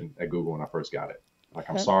compensation at Google when I first got it. Like,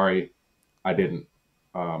 I'm Yep. sorry, I didn't.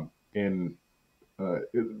 And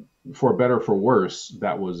for better or for worse,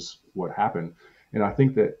 that was what happened. And I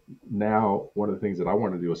think that now one of the things that I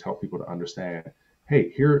want to do is help people to understand, hey,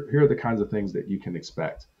 here are the kinds of things that you can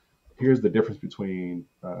expect. Here's the difference between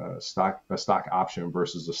a stock option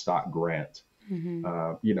versus a stock grant.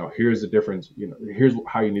 Here's the difference. Here's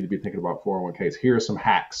how you need to be thinking about 401ks. Here are some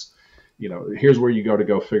hacks. Here's where you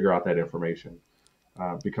go figure out that information.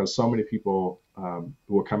 Because so many people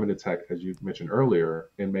who are coming to tech, as you mentioned earlier,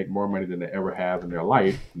 and make more money than they ever have in their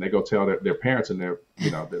life, and they go tell their parents, and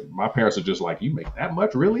my parents are just like, you make that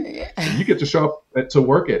much, really? And you get to show up to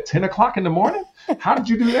work at 10 o'clock in the morning? How did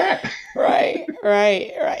you do that? Right.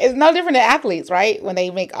 It's no different than athletes, right? When they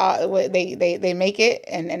make they make it,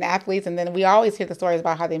 and athletes, and then we always hear the stories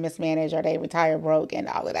about how they mismanage or they retire broke and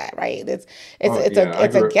all of that, right? It's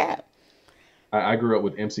a gap. I grew up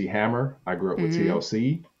with MC Hammer. I grew up with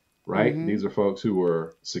TLC, right? These are folks who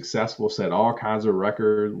were successful, set all kinds of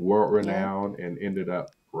records, world renowned, and ended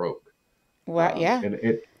up broke. Well, yeah.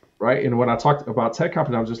 Right. And when I talked about tech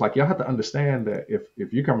companies, I was just like, y'all have to understand that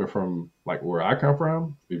if you're coming from like where I come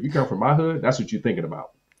from, if you come from my hood, that's what you're thinking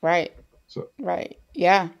about. Right. So, Right.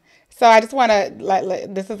 Yeah. So I just want to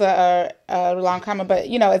this is a long comment, but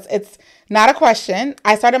it's not a question.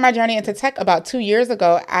 I started my journey into tech about 2 years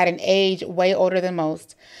ago at an age way older than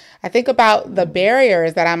most. I think about the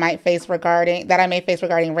barriers that I may face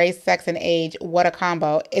regarding race, sex, and age. What a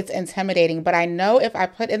combo. It's intimidating, but I know if I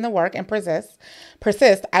put in the work and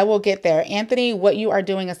persist, I will get there. Anthony, what you are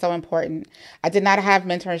doing is so important. I did not have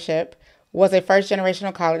mentorship was a first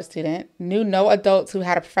generational college student, knew no adults who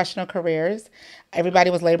had professional careers. Everybody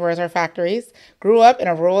was laborers or factories. Grew up in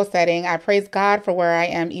a rural setting. I praise God for where I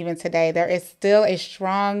am even today. There is still a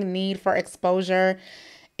strong need for exposure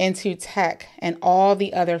into tech and all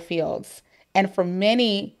the other fields. And for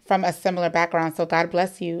many from a similar background. So God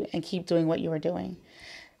bless you and keep doing what you are doing.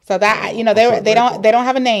 So that, Oh, I'm so grateful. they don't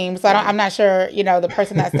have a name, so I'm not sure, the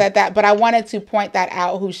person that said that, but I wanted to point that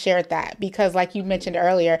out who shared that, because like you mentioned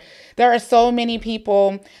earlier, there are so many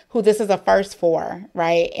people who this is a first for,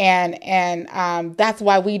 right? And that's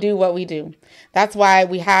why we do what we do. That's why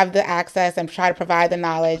we have the access and try to provide the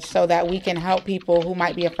knowledge so that we can help people who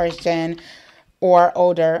might be a first gen or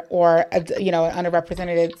older, or an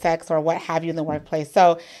underrepresented sex or what have you in the workplace.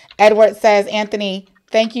 So Edward says, Anthony,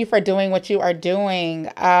 thank you for doing what you are doing.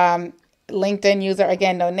 LinkedIn user,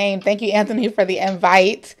 again, no name. Thank you, Anthony, for the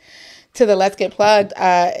invite to the Let's Get Plugged,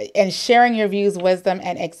 and sharing your views, wisdom,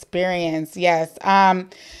 and experience. Yes.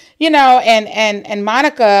 And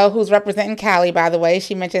Monica, who's representing Cali, by the way,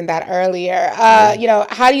 she mentioned that earlier.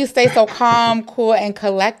 How do you stay so calm, cool, and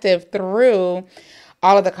collective through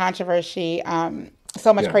all of the controversy,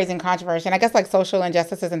 so much crazy and controversy, and I guess like social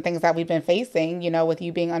injustices and things that we've been facing, with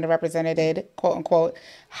you being underrepresented, quote unquote.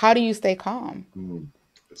 How do you stay calm?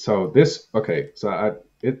 So I'm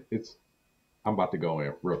about to go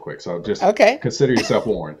in real quick. So just consider yourself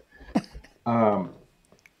warned.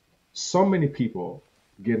 So many people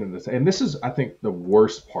get in this, and this is, I think, the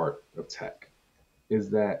worst part of tech, is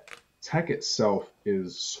that tech itself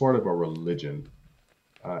is sort of a religion.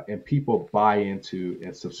 And people buy into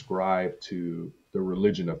and subscribe to the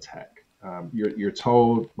religion of tech. You're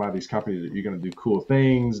told by these companies that you're going to do cool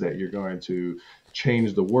things, that you're going to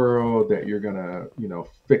change the world, that you're going to,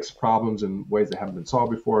 fix problems in ways that haven't been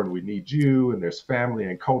solved before, and we need you, and there's family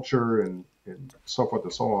and culture and so forth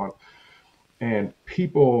and so on. And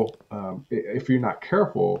people, if you're not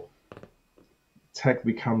careful, tech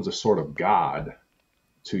becomes a sort of god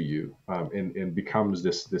to you, and becomes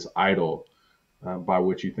this idol. By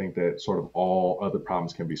which you think that sort of all other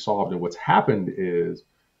problems can be solved. And what's happened is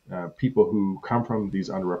people who come from these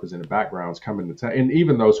underrepresented backgrounds come into tech, and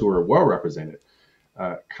even those who are well represented,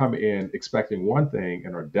 come in expecting one thing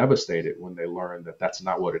and are devastated when they learn that that's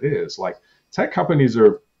not what it is. Like, tech companies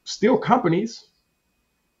are still companies.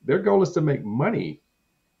 Their goal is to make money,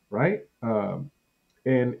 right? And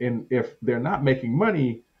if they're not making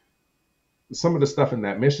money, some of the stuff in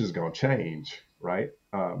that mission is going to change, right?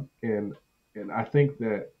 And I think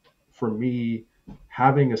that for me,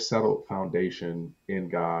 having a settled foundation in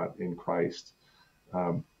God, in Christ,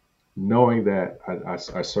 knowing that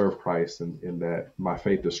I serve Christ and that my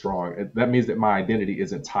faith is strong, that means that my identity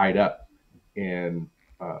isn't tied up in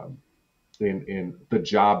the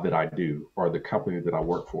job that I do or the company that I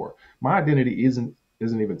work for. My identity isn't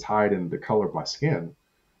even tied in the color of my skin.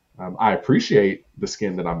 I appreciate the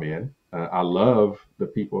skin that I'm in. I love the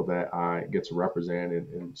people that I get to represent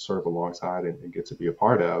and serve alongside and get to be a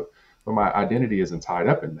part of, but my identity isn't tied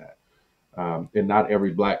up in that. And not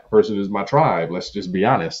every Black person is my tribe. Let's just be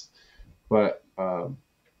honest. But I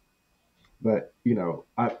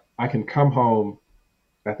can come home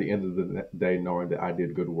at the end of the day knowing that I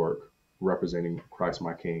did good work representing Christ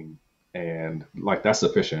my King, and like that's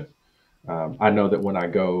sufficient. I know that when I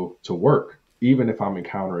go to work, even if I'm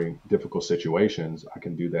encountering difficult situations, I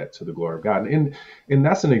can do that to the glory of God. And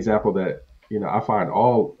that's an example that, I find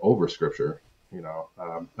all over Scripture.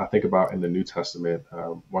 I think about in the New Testament,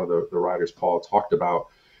 one of the writers, Paul, talked about,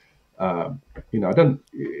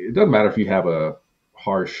 it doesn't matter if you have a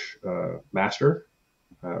harsh master.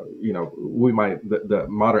 The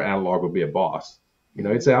modern analog would be a boss.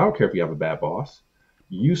 It'd say, I don't care if you have a bad boss.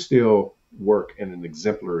 You still work in an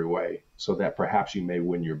exemplary way so that perhaps you may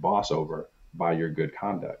win your boss over by your good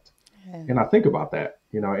conduct. Yeah. And I think about that,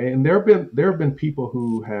 and there have been people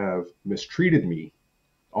who have mistreated me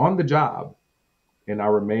on the job, and I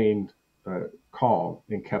remained calm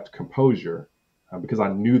and kept composure because I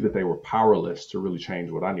knew that they were powerless to really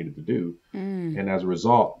change what I needed to do. And as a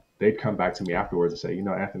result, they'd come back to me afterwards and say,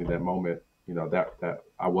 Anthony, that moment, that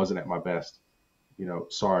I wasn't at my best,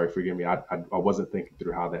 sorry, forgive me. I wasn't thinking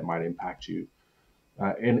through how that might impact you.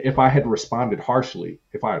 And if I had responded harshly,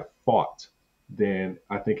 if I had fought, then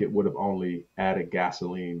I think it would have only added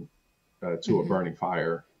gasoline to a burning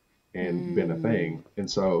fire and been a thing. And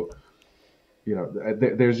so,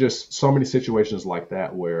 there's just so many situations like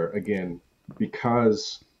that where, again,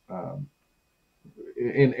 because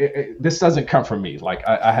this doesn't come from me. Like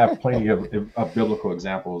I have plenty of biblical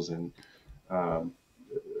examples, and I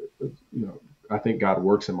think God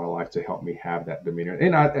works in my life to help me have that demeanor.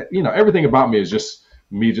 And everything about me is just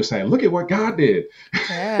me just saying, look at what God did.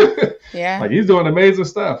 Yeah. Yeah. Like he's doing amazing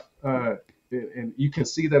stuff. And you can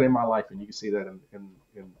see that in my life, and you can see that in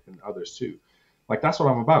others too. Like that's what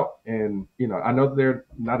I'm about. And I know that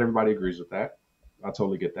not everybody agrees with that. I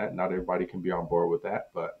totally get that. Not everybody can be on board with that,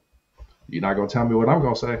 but you're not gonna tell me what I'm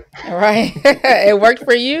gonna say. Right. It worked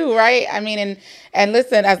for you, right? I mean, and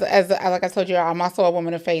listen, as like I told you, I'm also a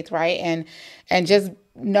woman of faith, right? And just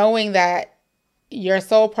knowing that your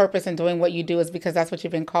sole purpose in doing what you do is because that's what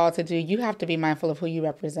you've been called to do. You have to be mindful of who you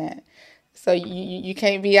represent. So you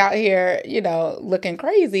can't be out here, looking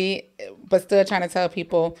crazy, but still trying to tell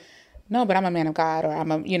people, no, but I'm a man of God, or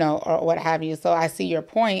I'm a, or what have you. So I see your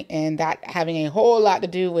point, and that having a whole lot to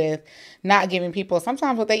do with not giving people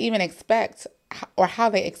sometimes what they even expect or how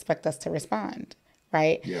they expect us to respond.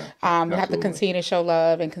 Right. Yeah, We have to absolutely. continue to show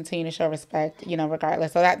love and continue to show respect,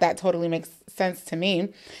 regardless. So that totally makes sense to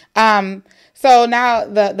me. So now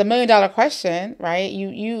the $1 million question, right?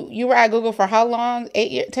 You were at Google for how long? 8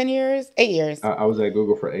 years, 10 years, 8 years, I was at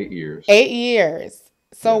Google for 8 years. 8 years.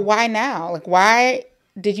 So Yeah. why now? Like, why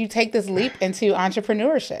did you take this leap into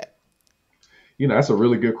entrepreneurship? That's a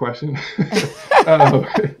really good question. um,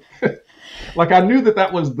 like I knew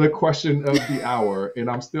that was the question of the hour, and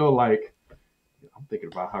I'm still like, I'm thinking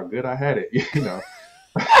about how good I had it.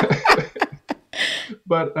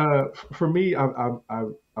 But for me, I've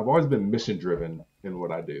always been mission driven in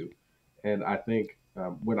what I do, and I think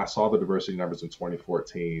when I saw the diversity numbers in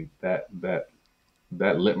 2014, that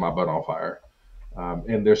lit my butt on fire.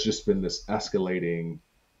 And there's just been this escalating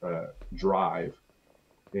drive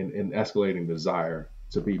and escalating desire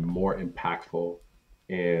to be more impactful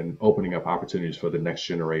and opening up opportunities for the next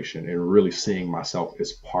generation, and really seeing myself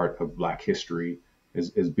as part of Black history,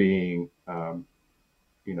 as being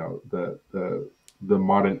the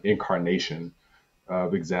modern incarnation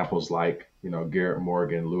of examples like Garrett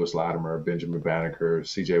Morgan, Lewis Latimer, Benjamin Banneker,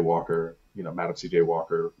 C.J. Walker, Madam C.J.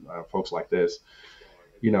 Walker, folks like this,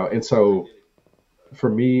 and so for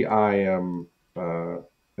me, uh,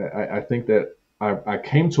 I think that I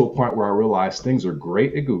came to a point where I realized things are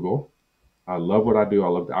great at Google. I love what I do. I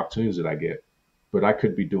love the opportunities that I get, but I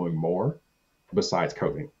could be doing more besides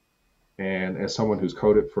coding. And as someone who's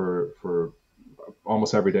coded for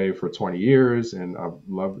almost every day for 20 years, and I've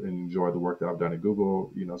loved and enjoyed the work that I've done at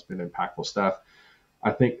Google, it's been impactful stuff.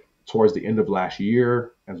 I think towards the end of last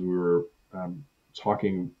year, as we were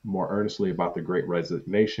talking more earnestly about the Great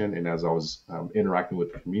Resignation, and as I was interacting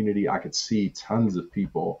with the community, I could see tons of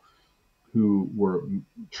people who were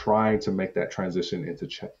trying to make that transition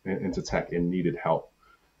into tech and needed help.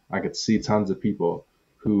 I could see tons of people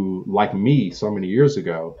who, like me, so many years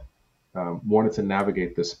ago, wanted to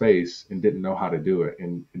navigate the space and didn't know how to do it,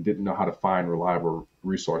 and didn't know how to find reliable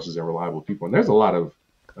resources and reliable people. And there's a lot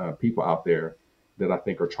of people out there that I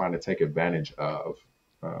think are trying to take advantage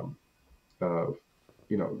um, of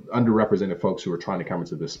underrepresented folks who are trying to come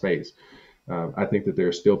into this space. I think that there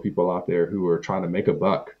are still people out there who are trying to make a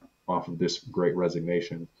buck off of this Great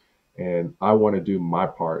Resignation, and I want to do my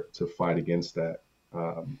part to fight against that.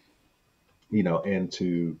 Um, and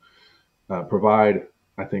to provide,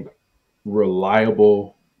 I think,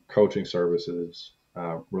 reliable coaching services,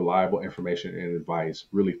 reliable information and advice,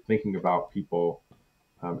 really thinking about people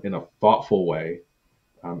in a thoughtful way,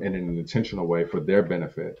 and in an intentional way for their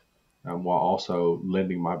benefit, while also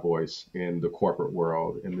lending my voice in the corporate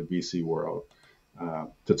world, in the VC world,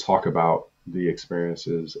 to talk about the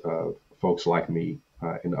experiences of folks like me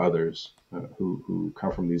and others who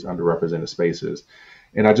come from these underrepresented spaces.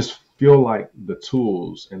 And I just feel like the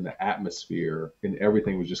tools and the atmosphere and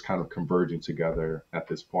everything was just kind of converging together at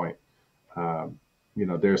this point. Um,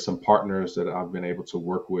 there's some partners that I've been able to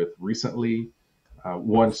work with recently.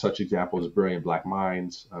 One such example is Brilliant Black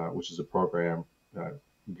Minds, which is a program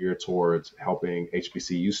geared towards helping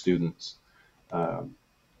HBCU students, um,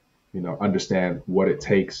 understand what it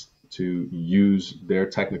takes to use their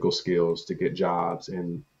technical skills to get jobs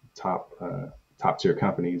in top tier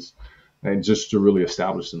companies, and just to really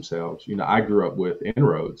establish themselves. I grew up with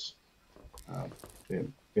INROADS, um,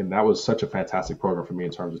 and that was such a fantastic program for me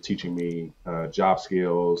in terms of teaching me job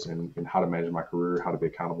skills and how to manage my career, how to be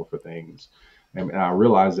accountable for things. And I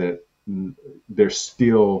realized that there's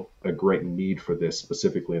still a great need for this,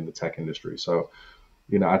 specifically in the tech industry. So,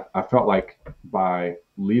 I felt like by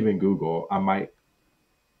leaving Google, I'm going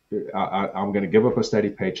to give up a steady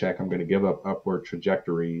paycheck. I'm going to give up upward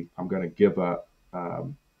trajectory. I'm going to give up,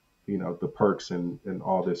 the perks and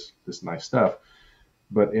all this nice stuff.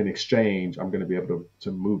 But in exchange, I'm going to be able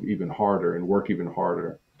to move even harder and work even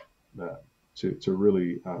harder, uh, to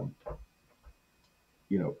really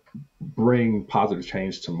you know, bring positive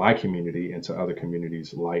change to my community and to other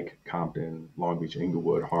communities like Compton, Long Beach,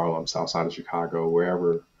 Inglewood, Harlem, South Side of Chicago,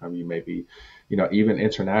 wherever you may be, even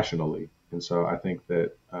internationally. And so I think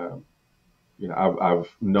that, I've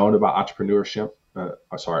known about entrepreneurship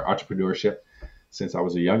since I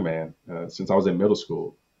was a young man, since I was in middle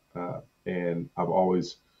school. And I've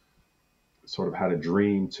always sort of had a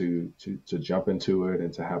dream to jump into it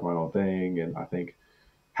and to have my own thing. And I think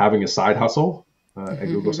having a side hustle at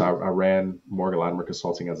Google, so I ran Morgan Latimer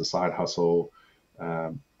Consulting as a side hustle.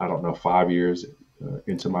 I don't know, 5 years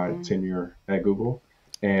into my tenure at Google.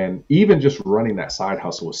 And even just running that side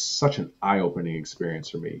hustle was such an eye-opening experience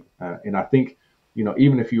for me. And I think,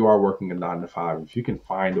 even if you are working a 9 to 5, if you can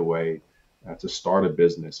find a way to start a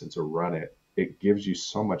business and to run it, it gives you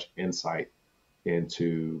so much insight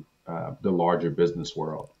into the larger business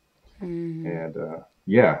world. And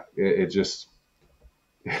it just,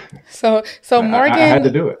 So I had to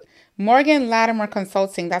Morgan do it. Morgan Latimer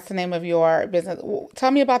Consulting, that's the name of your business.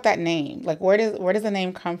 Tell me about that name. Like where does the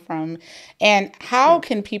name come from? And how Yeah.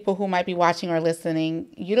 can people who might be watching or listening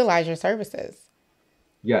utilize your services?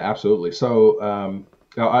 Yeah, absolutely. So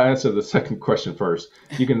I'll answer the second question first.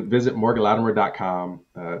 You can visit morganlatimer.com.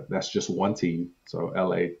 That's just one T. So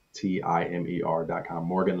LATIMER.com,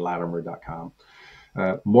 morganlatimer.com.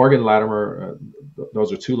 Morgan Latimer,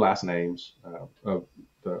 those are two last names of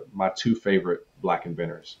my two favorite Black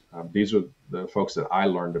inventors. These are the folks that I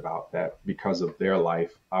learned about that because of their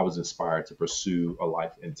life, I was inspired to pursue a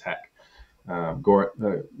life in tech.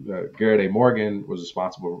 Garrett A. Morgan was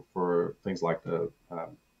responsible for things like the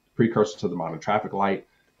precursor to the modern traffic light,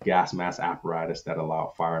 gas mask apparatus that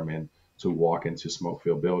allow firemen to walk into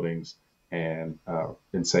smoke-filled buildings and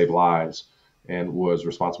save lives, and was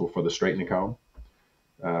responsible for the straightening cone.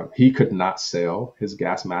 He could not sell his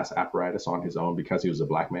gas mask apparatus on his own because he was a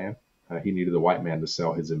Black man. He needed a white man to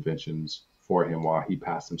sell his inventions for him while he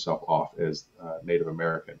passed himself off as Native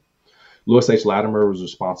American. Lewis H. Latimer was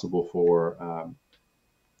responsible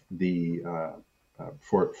the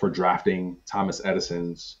for drafting Thomas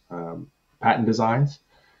Edison's patent designs,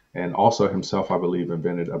 and also himself, I believe,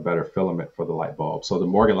 invented a better filament for the light bulb. So the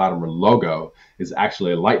Morgan Latimer logo is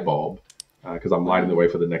actually a light bulb because I'm lighting the way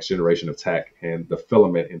for the next generation of tech, and the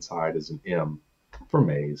filament inside is an M for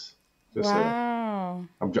maize. Just Wow.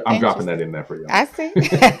 I'm dropping that Interesting. in there for y'all. I see.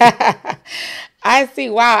 I see.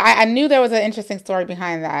 Wow. I knew there was an interesting story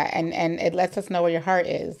behind that. And it lets us know where your heart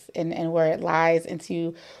is and where it lies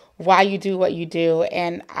into why you do what you do.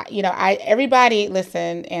 And, everybody,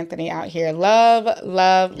 listen, Anthony out here, love,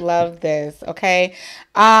 love, love this. Okay.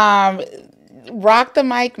 Rock the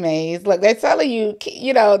mic, Maze. Look, they're telling you,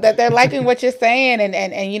 that they're liking what you're saying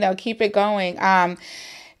and keep it going.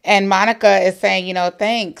 And Monica is saying,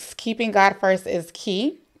 thanks. Keeping God first is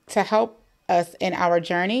key to help us in our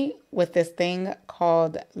journey with this thing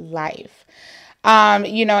called life.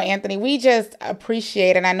 Anthony, we just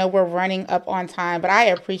appreciate, and I know we're running up on time, but I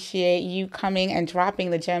appreciate you coming and dropping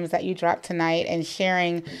the gems that you dropped tonight and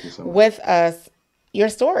sharing Thank you so much. with us your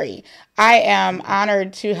story. I am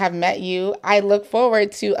honored to have met you. I look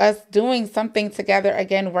forward to us doing something together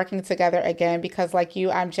again, working together again, because like you,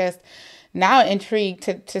 I'm just now intrigued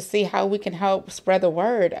to see how we can help spread the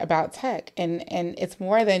word about tech. And it's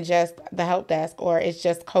more than just the help desk, or it's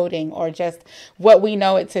just coding, or just what we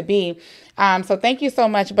know it to be. So thank you so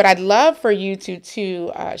much. But I'd love for you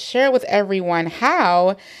to share with everyone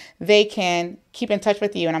how they can keep in touch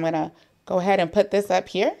with you. And I'm going to go ahead and put this up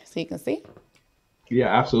here so you can see. Yeah,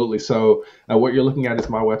 absolutely. So what you're looking at is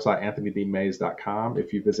my website, anthonydmays.com.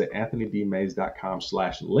 If you visit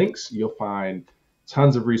anthonydmays.com/links, you'll find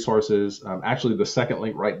tons of resources. Actually, the second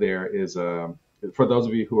link right there is for those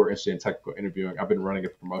of you who are interested in technical interviewing. I've been running a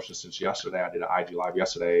promotion since yesterday. I did an IG Live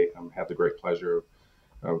yesterday. Had the great pleasure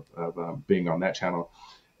of being on that channel.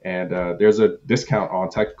 And there's a discount on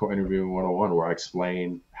Technical Interviewing 101 where I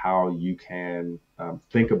explain how you can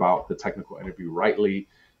think about the technical interview rightly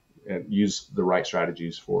and use the right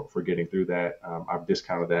strategies for getting through that. I've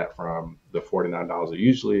discounted that from the $49 it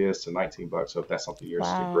usually is to $19. So if that's something you're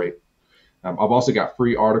interested in, Wow. great. I've also got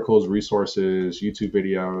free articles, resources, YouTube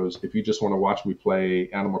videos. If you just want to watch me play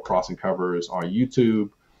Animal Crossing covers on YouTube,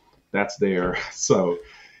 that's there. So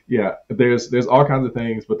yeah, there's all kinds of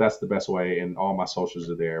things, but that's the best way. And all my socials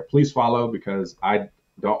are there. Please follow because I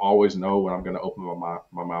don't always know when I'm going to open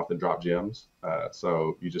my mouth and drop gems.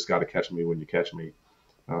 So you just got to catch me when you catch me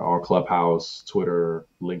on Clubhouse, Twitter,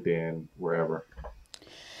 LinkedIn, wherever.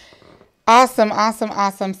 Awesome, awesome,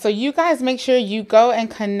 awesome. So you guys make sure you go and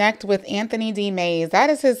connect with Anthony D. Mays. That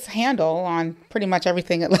is his handle on pretty much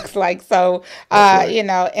everything it looks like. So, That's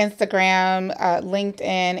right. Instagram, LinkedIn,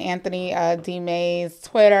 Anthony D. Mays,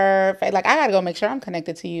 Twitter. Like I gotta go make sure I'm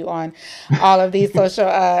connected to you on all of these social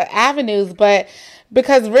avenues. But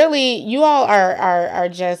because really, you all are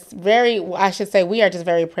just very, I should say, we are just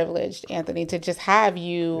very privileged, Anthony, to just have Yeah.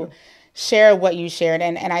 you share what you shared,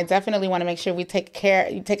 and I definitely want to make sure we take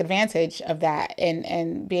advantage of that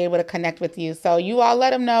and be able to connect with you. So you all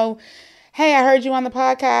let him know, hey, I heard you on the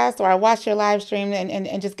podcast, or I watched your live stream,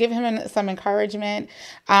 and just give him some encouragement.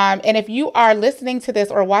 And if you are listening to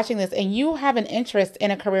this or watching this and you have an interest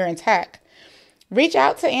in a career in tech, reach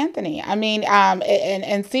out to Anthony. I mean,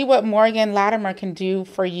 and see what Morgan Latimer can do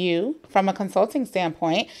for you from a consulting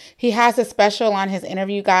standpoint. He has a special on his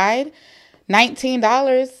interview guide,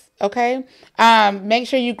 $19. Okay. Make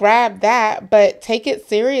sure you grab that, but take it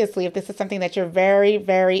seriously if this is something that you're very,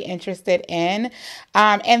 very interested in.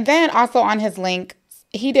 And then also on his link,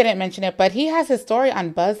 he didn't mention it, but he has his story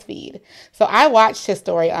on BuzzFeed. So I watched his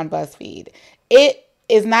story on BuzzFeed. It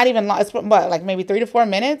is not even long. It's what, like maybe 3 to 4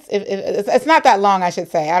 minutes. It's not that long, I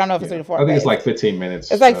should say. I don't know if it's Yeah. 3 to 4, I think but it's like 15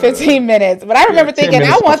 minutes. it's like 15 minutes. But I Yeah, remember 10 thinking, I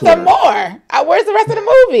minutes per want some Twitter. more. Where's the rest of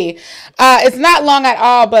the movie? It's not long at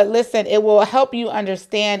all, but listen, it will help you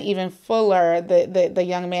understand even fuller the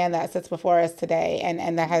young man that sits before us today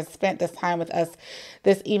and that has spent this time with us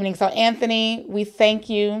this evening. So Anthony, we thank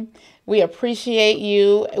you. We appreciate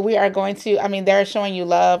you. We are going to, I mean, they're showing you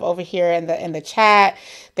love over here in the chat.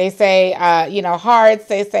 They say, hearts.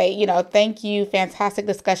 They say, thank you. Fantastic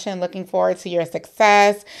discussion. Looking forward to your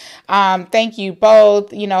success. Thank you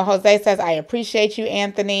both. Jose says, I appreciate you,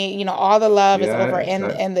 Anthony. All the love is over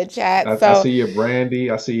Yeah, in the chat. I see you, Brandy.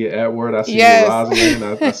 I see you, Edward. I see you, Yes.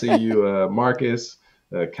 Rosalind. I see you, Marcus.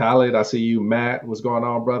 Khaled. I see you, Matt. What's going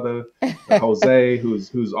on, brother? Jose,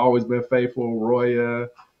 who's always been faithful. Roya.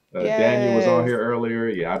 Daniel was on Yes. here earlier.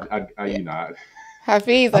 Yeah,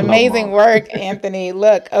 Hafiz, I love them amazing all. work, Anthony.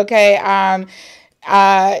 Look, okay.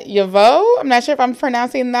 Yavo, I'm not sure if I'm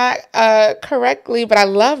pronouncing that correctly, but I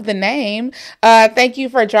love the name. Thank you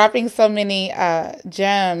for dropping so many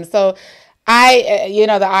gems. So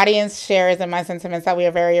the audience shares in my sentiments that we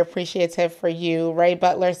are very appreciative for you. Ray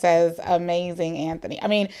Butler says, amazing, Anthony. I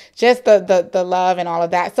mean, just the love and all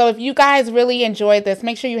of that. So if you guys really enjoyed this,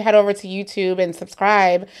 make sure you head over to YouTube and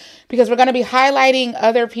subscribe, because we're going to be highlighting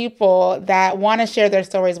other people that want to share their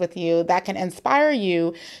stories with you, that can inspire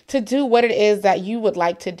you to do what it is that you would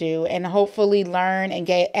like to do, and hopefully learn and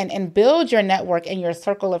get and build your network and your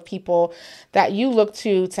circle of people that you look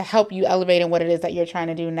to help you elevate in what it is that you're trying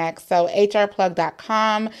to do next. So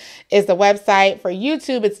hrplug.com is the website. For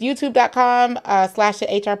YouTube, it's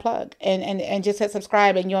youtube.com/hrplug, and just hit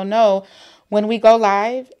subscribe, and you'll know when we go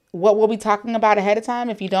live, what we'll be talking about ahead of time.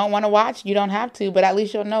 If you don't want to watch, you don't have to, but at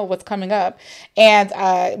least you'll know what's coming up, and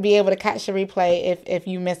be able to catch the replay if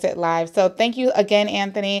you miss it live. So thank you again,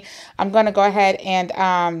 Anthony. I'm going to go ahead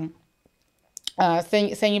and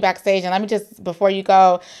send you backstage. And let me just, before you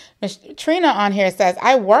go, Ms. Trina on here says,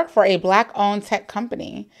 I work for a Black-owned tech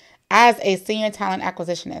company as a senior talent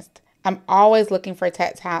acquisitionist. I'm always looking for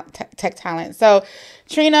tech talent. So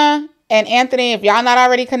Trina and Anthony, if y'all not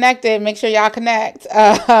already connected, make sure y'all connect,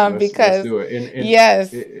 because Let's do it.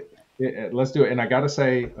 yes, Let's do it. And I got to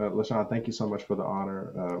say, LaShawn, thank you so much for the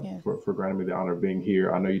honor, yes. for granting me the honor of being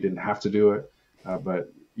here. I know you didn't have to do it,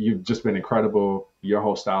 but you've just been incredible. Your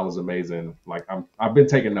whole style is amazing. Like I've been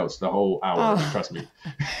taking notes the whole hour. Oh. Trust me.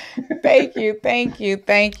 Thank you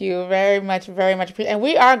very much, very much. And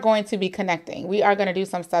we are going to be connecting. We are going to do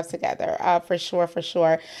some stuff together, for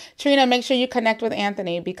sure. Trina, make sure you connect with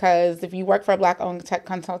Anthony, because if you work for a Black-owned tech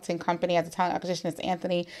consulting company as a talent acquisitionist,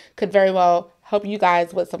 Anthony could very well help you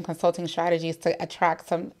guys with some consulting strategies to attract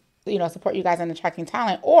some, support you guys in attracting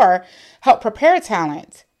talent, or help prepare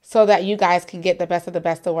talent so that you guys can get the best of the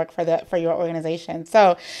best to work for your organization.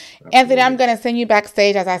 So, Absolutely. Anthony, I'm going to send you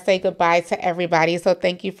backstage as I say goodbye to everybody. So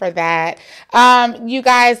thank you for that. You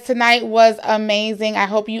guys, tonight was amazing. I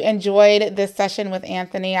hope you enjoyed this session with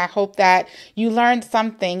Anthony. I hope that you learned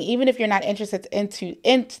something, even if you're not interested in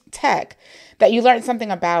tech, that you learned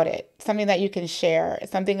something about it, something that you can share,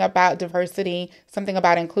 something about diversity, something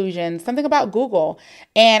about inclusion, something about Google.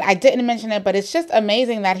 And I didn't mention it, but it's just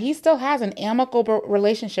amazing that he still has an amicable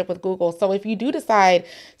relationship with Google. So if you do decide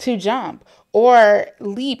to jump or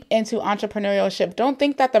leap into entrepreneurship, don't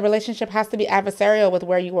think that the relationship has to be adversarial with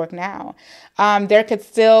where you work now. There could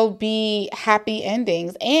still be happy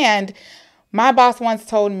endings. And my boss once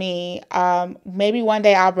told me, maybe one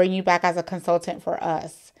day I'll bring you back as a consultant for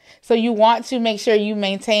us. So you want to make sure you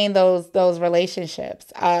maintain those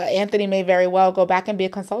relationships. Anthony may very well go back and be a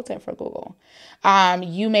consultant for Google.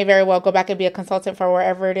 You may very well go back and be a consultant for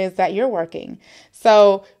wherever it is that you're working.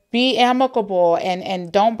 So be amicable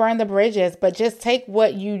and don't burn the bridges, but just take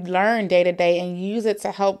what you learn day to day and use it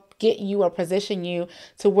to help get you or position you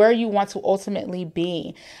to where you want to ultimately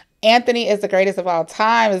be. Anthony is the greatest of all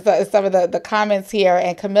time is some of the comments here.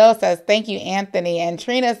 And Camille says, thank you, Anthony. And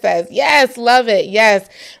Trina says, yes, love it. Yes.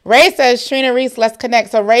 Ray says, Trina Reese, let's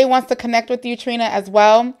connect. So Ray wants to connect with you, Trina, as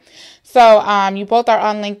well. So you both are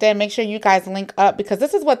on LinkedIn. Make sure you guys link up because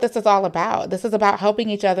this is what this is all about. This is about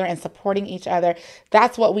helping each other and supporting each other.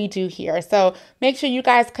 That's what we do here. So make sure you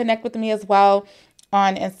guys connect with me as well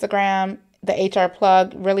on Instagram. The HR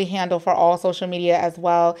Plug really handle for all social media as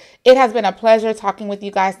well. It has been a pleasure talking with you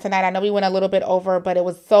guys tonight. I know we went a little bit over, but it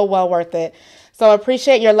was so well worth it. So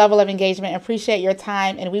appreciate your level of engagement, appreciate your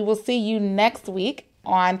time, and we will see you next week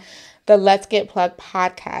on the Let's Get Plugged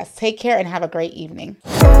podcast. Take care and have a great evening.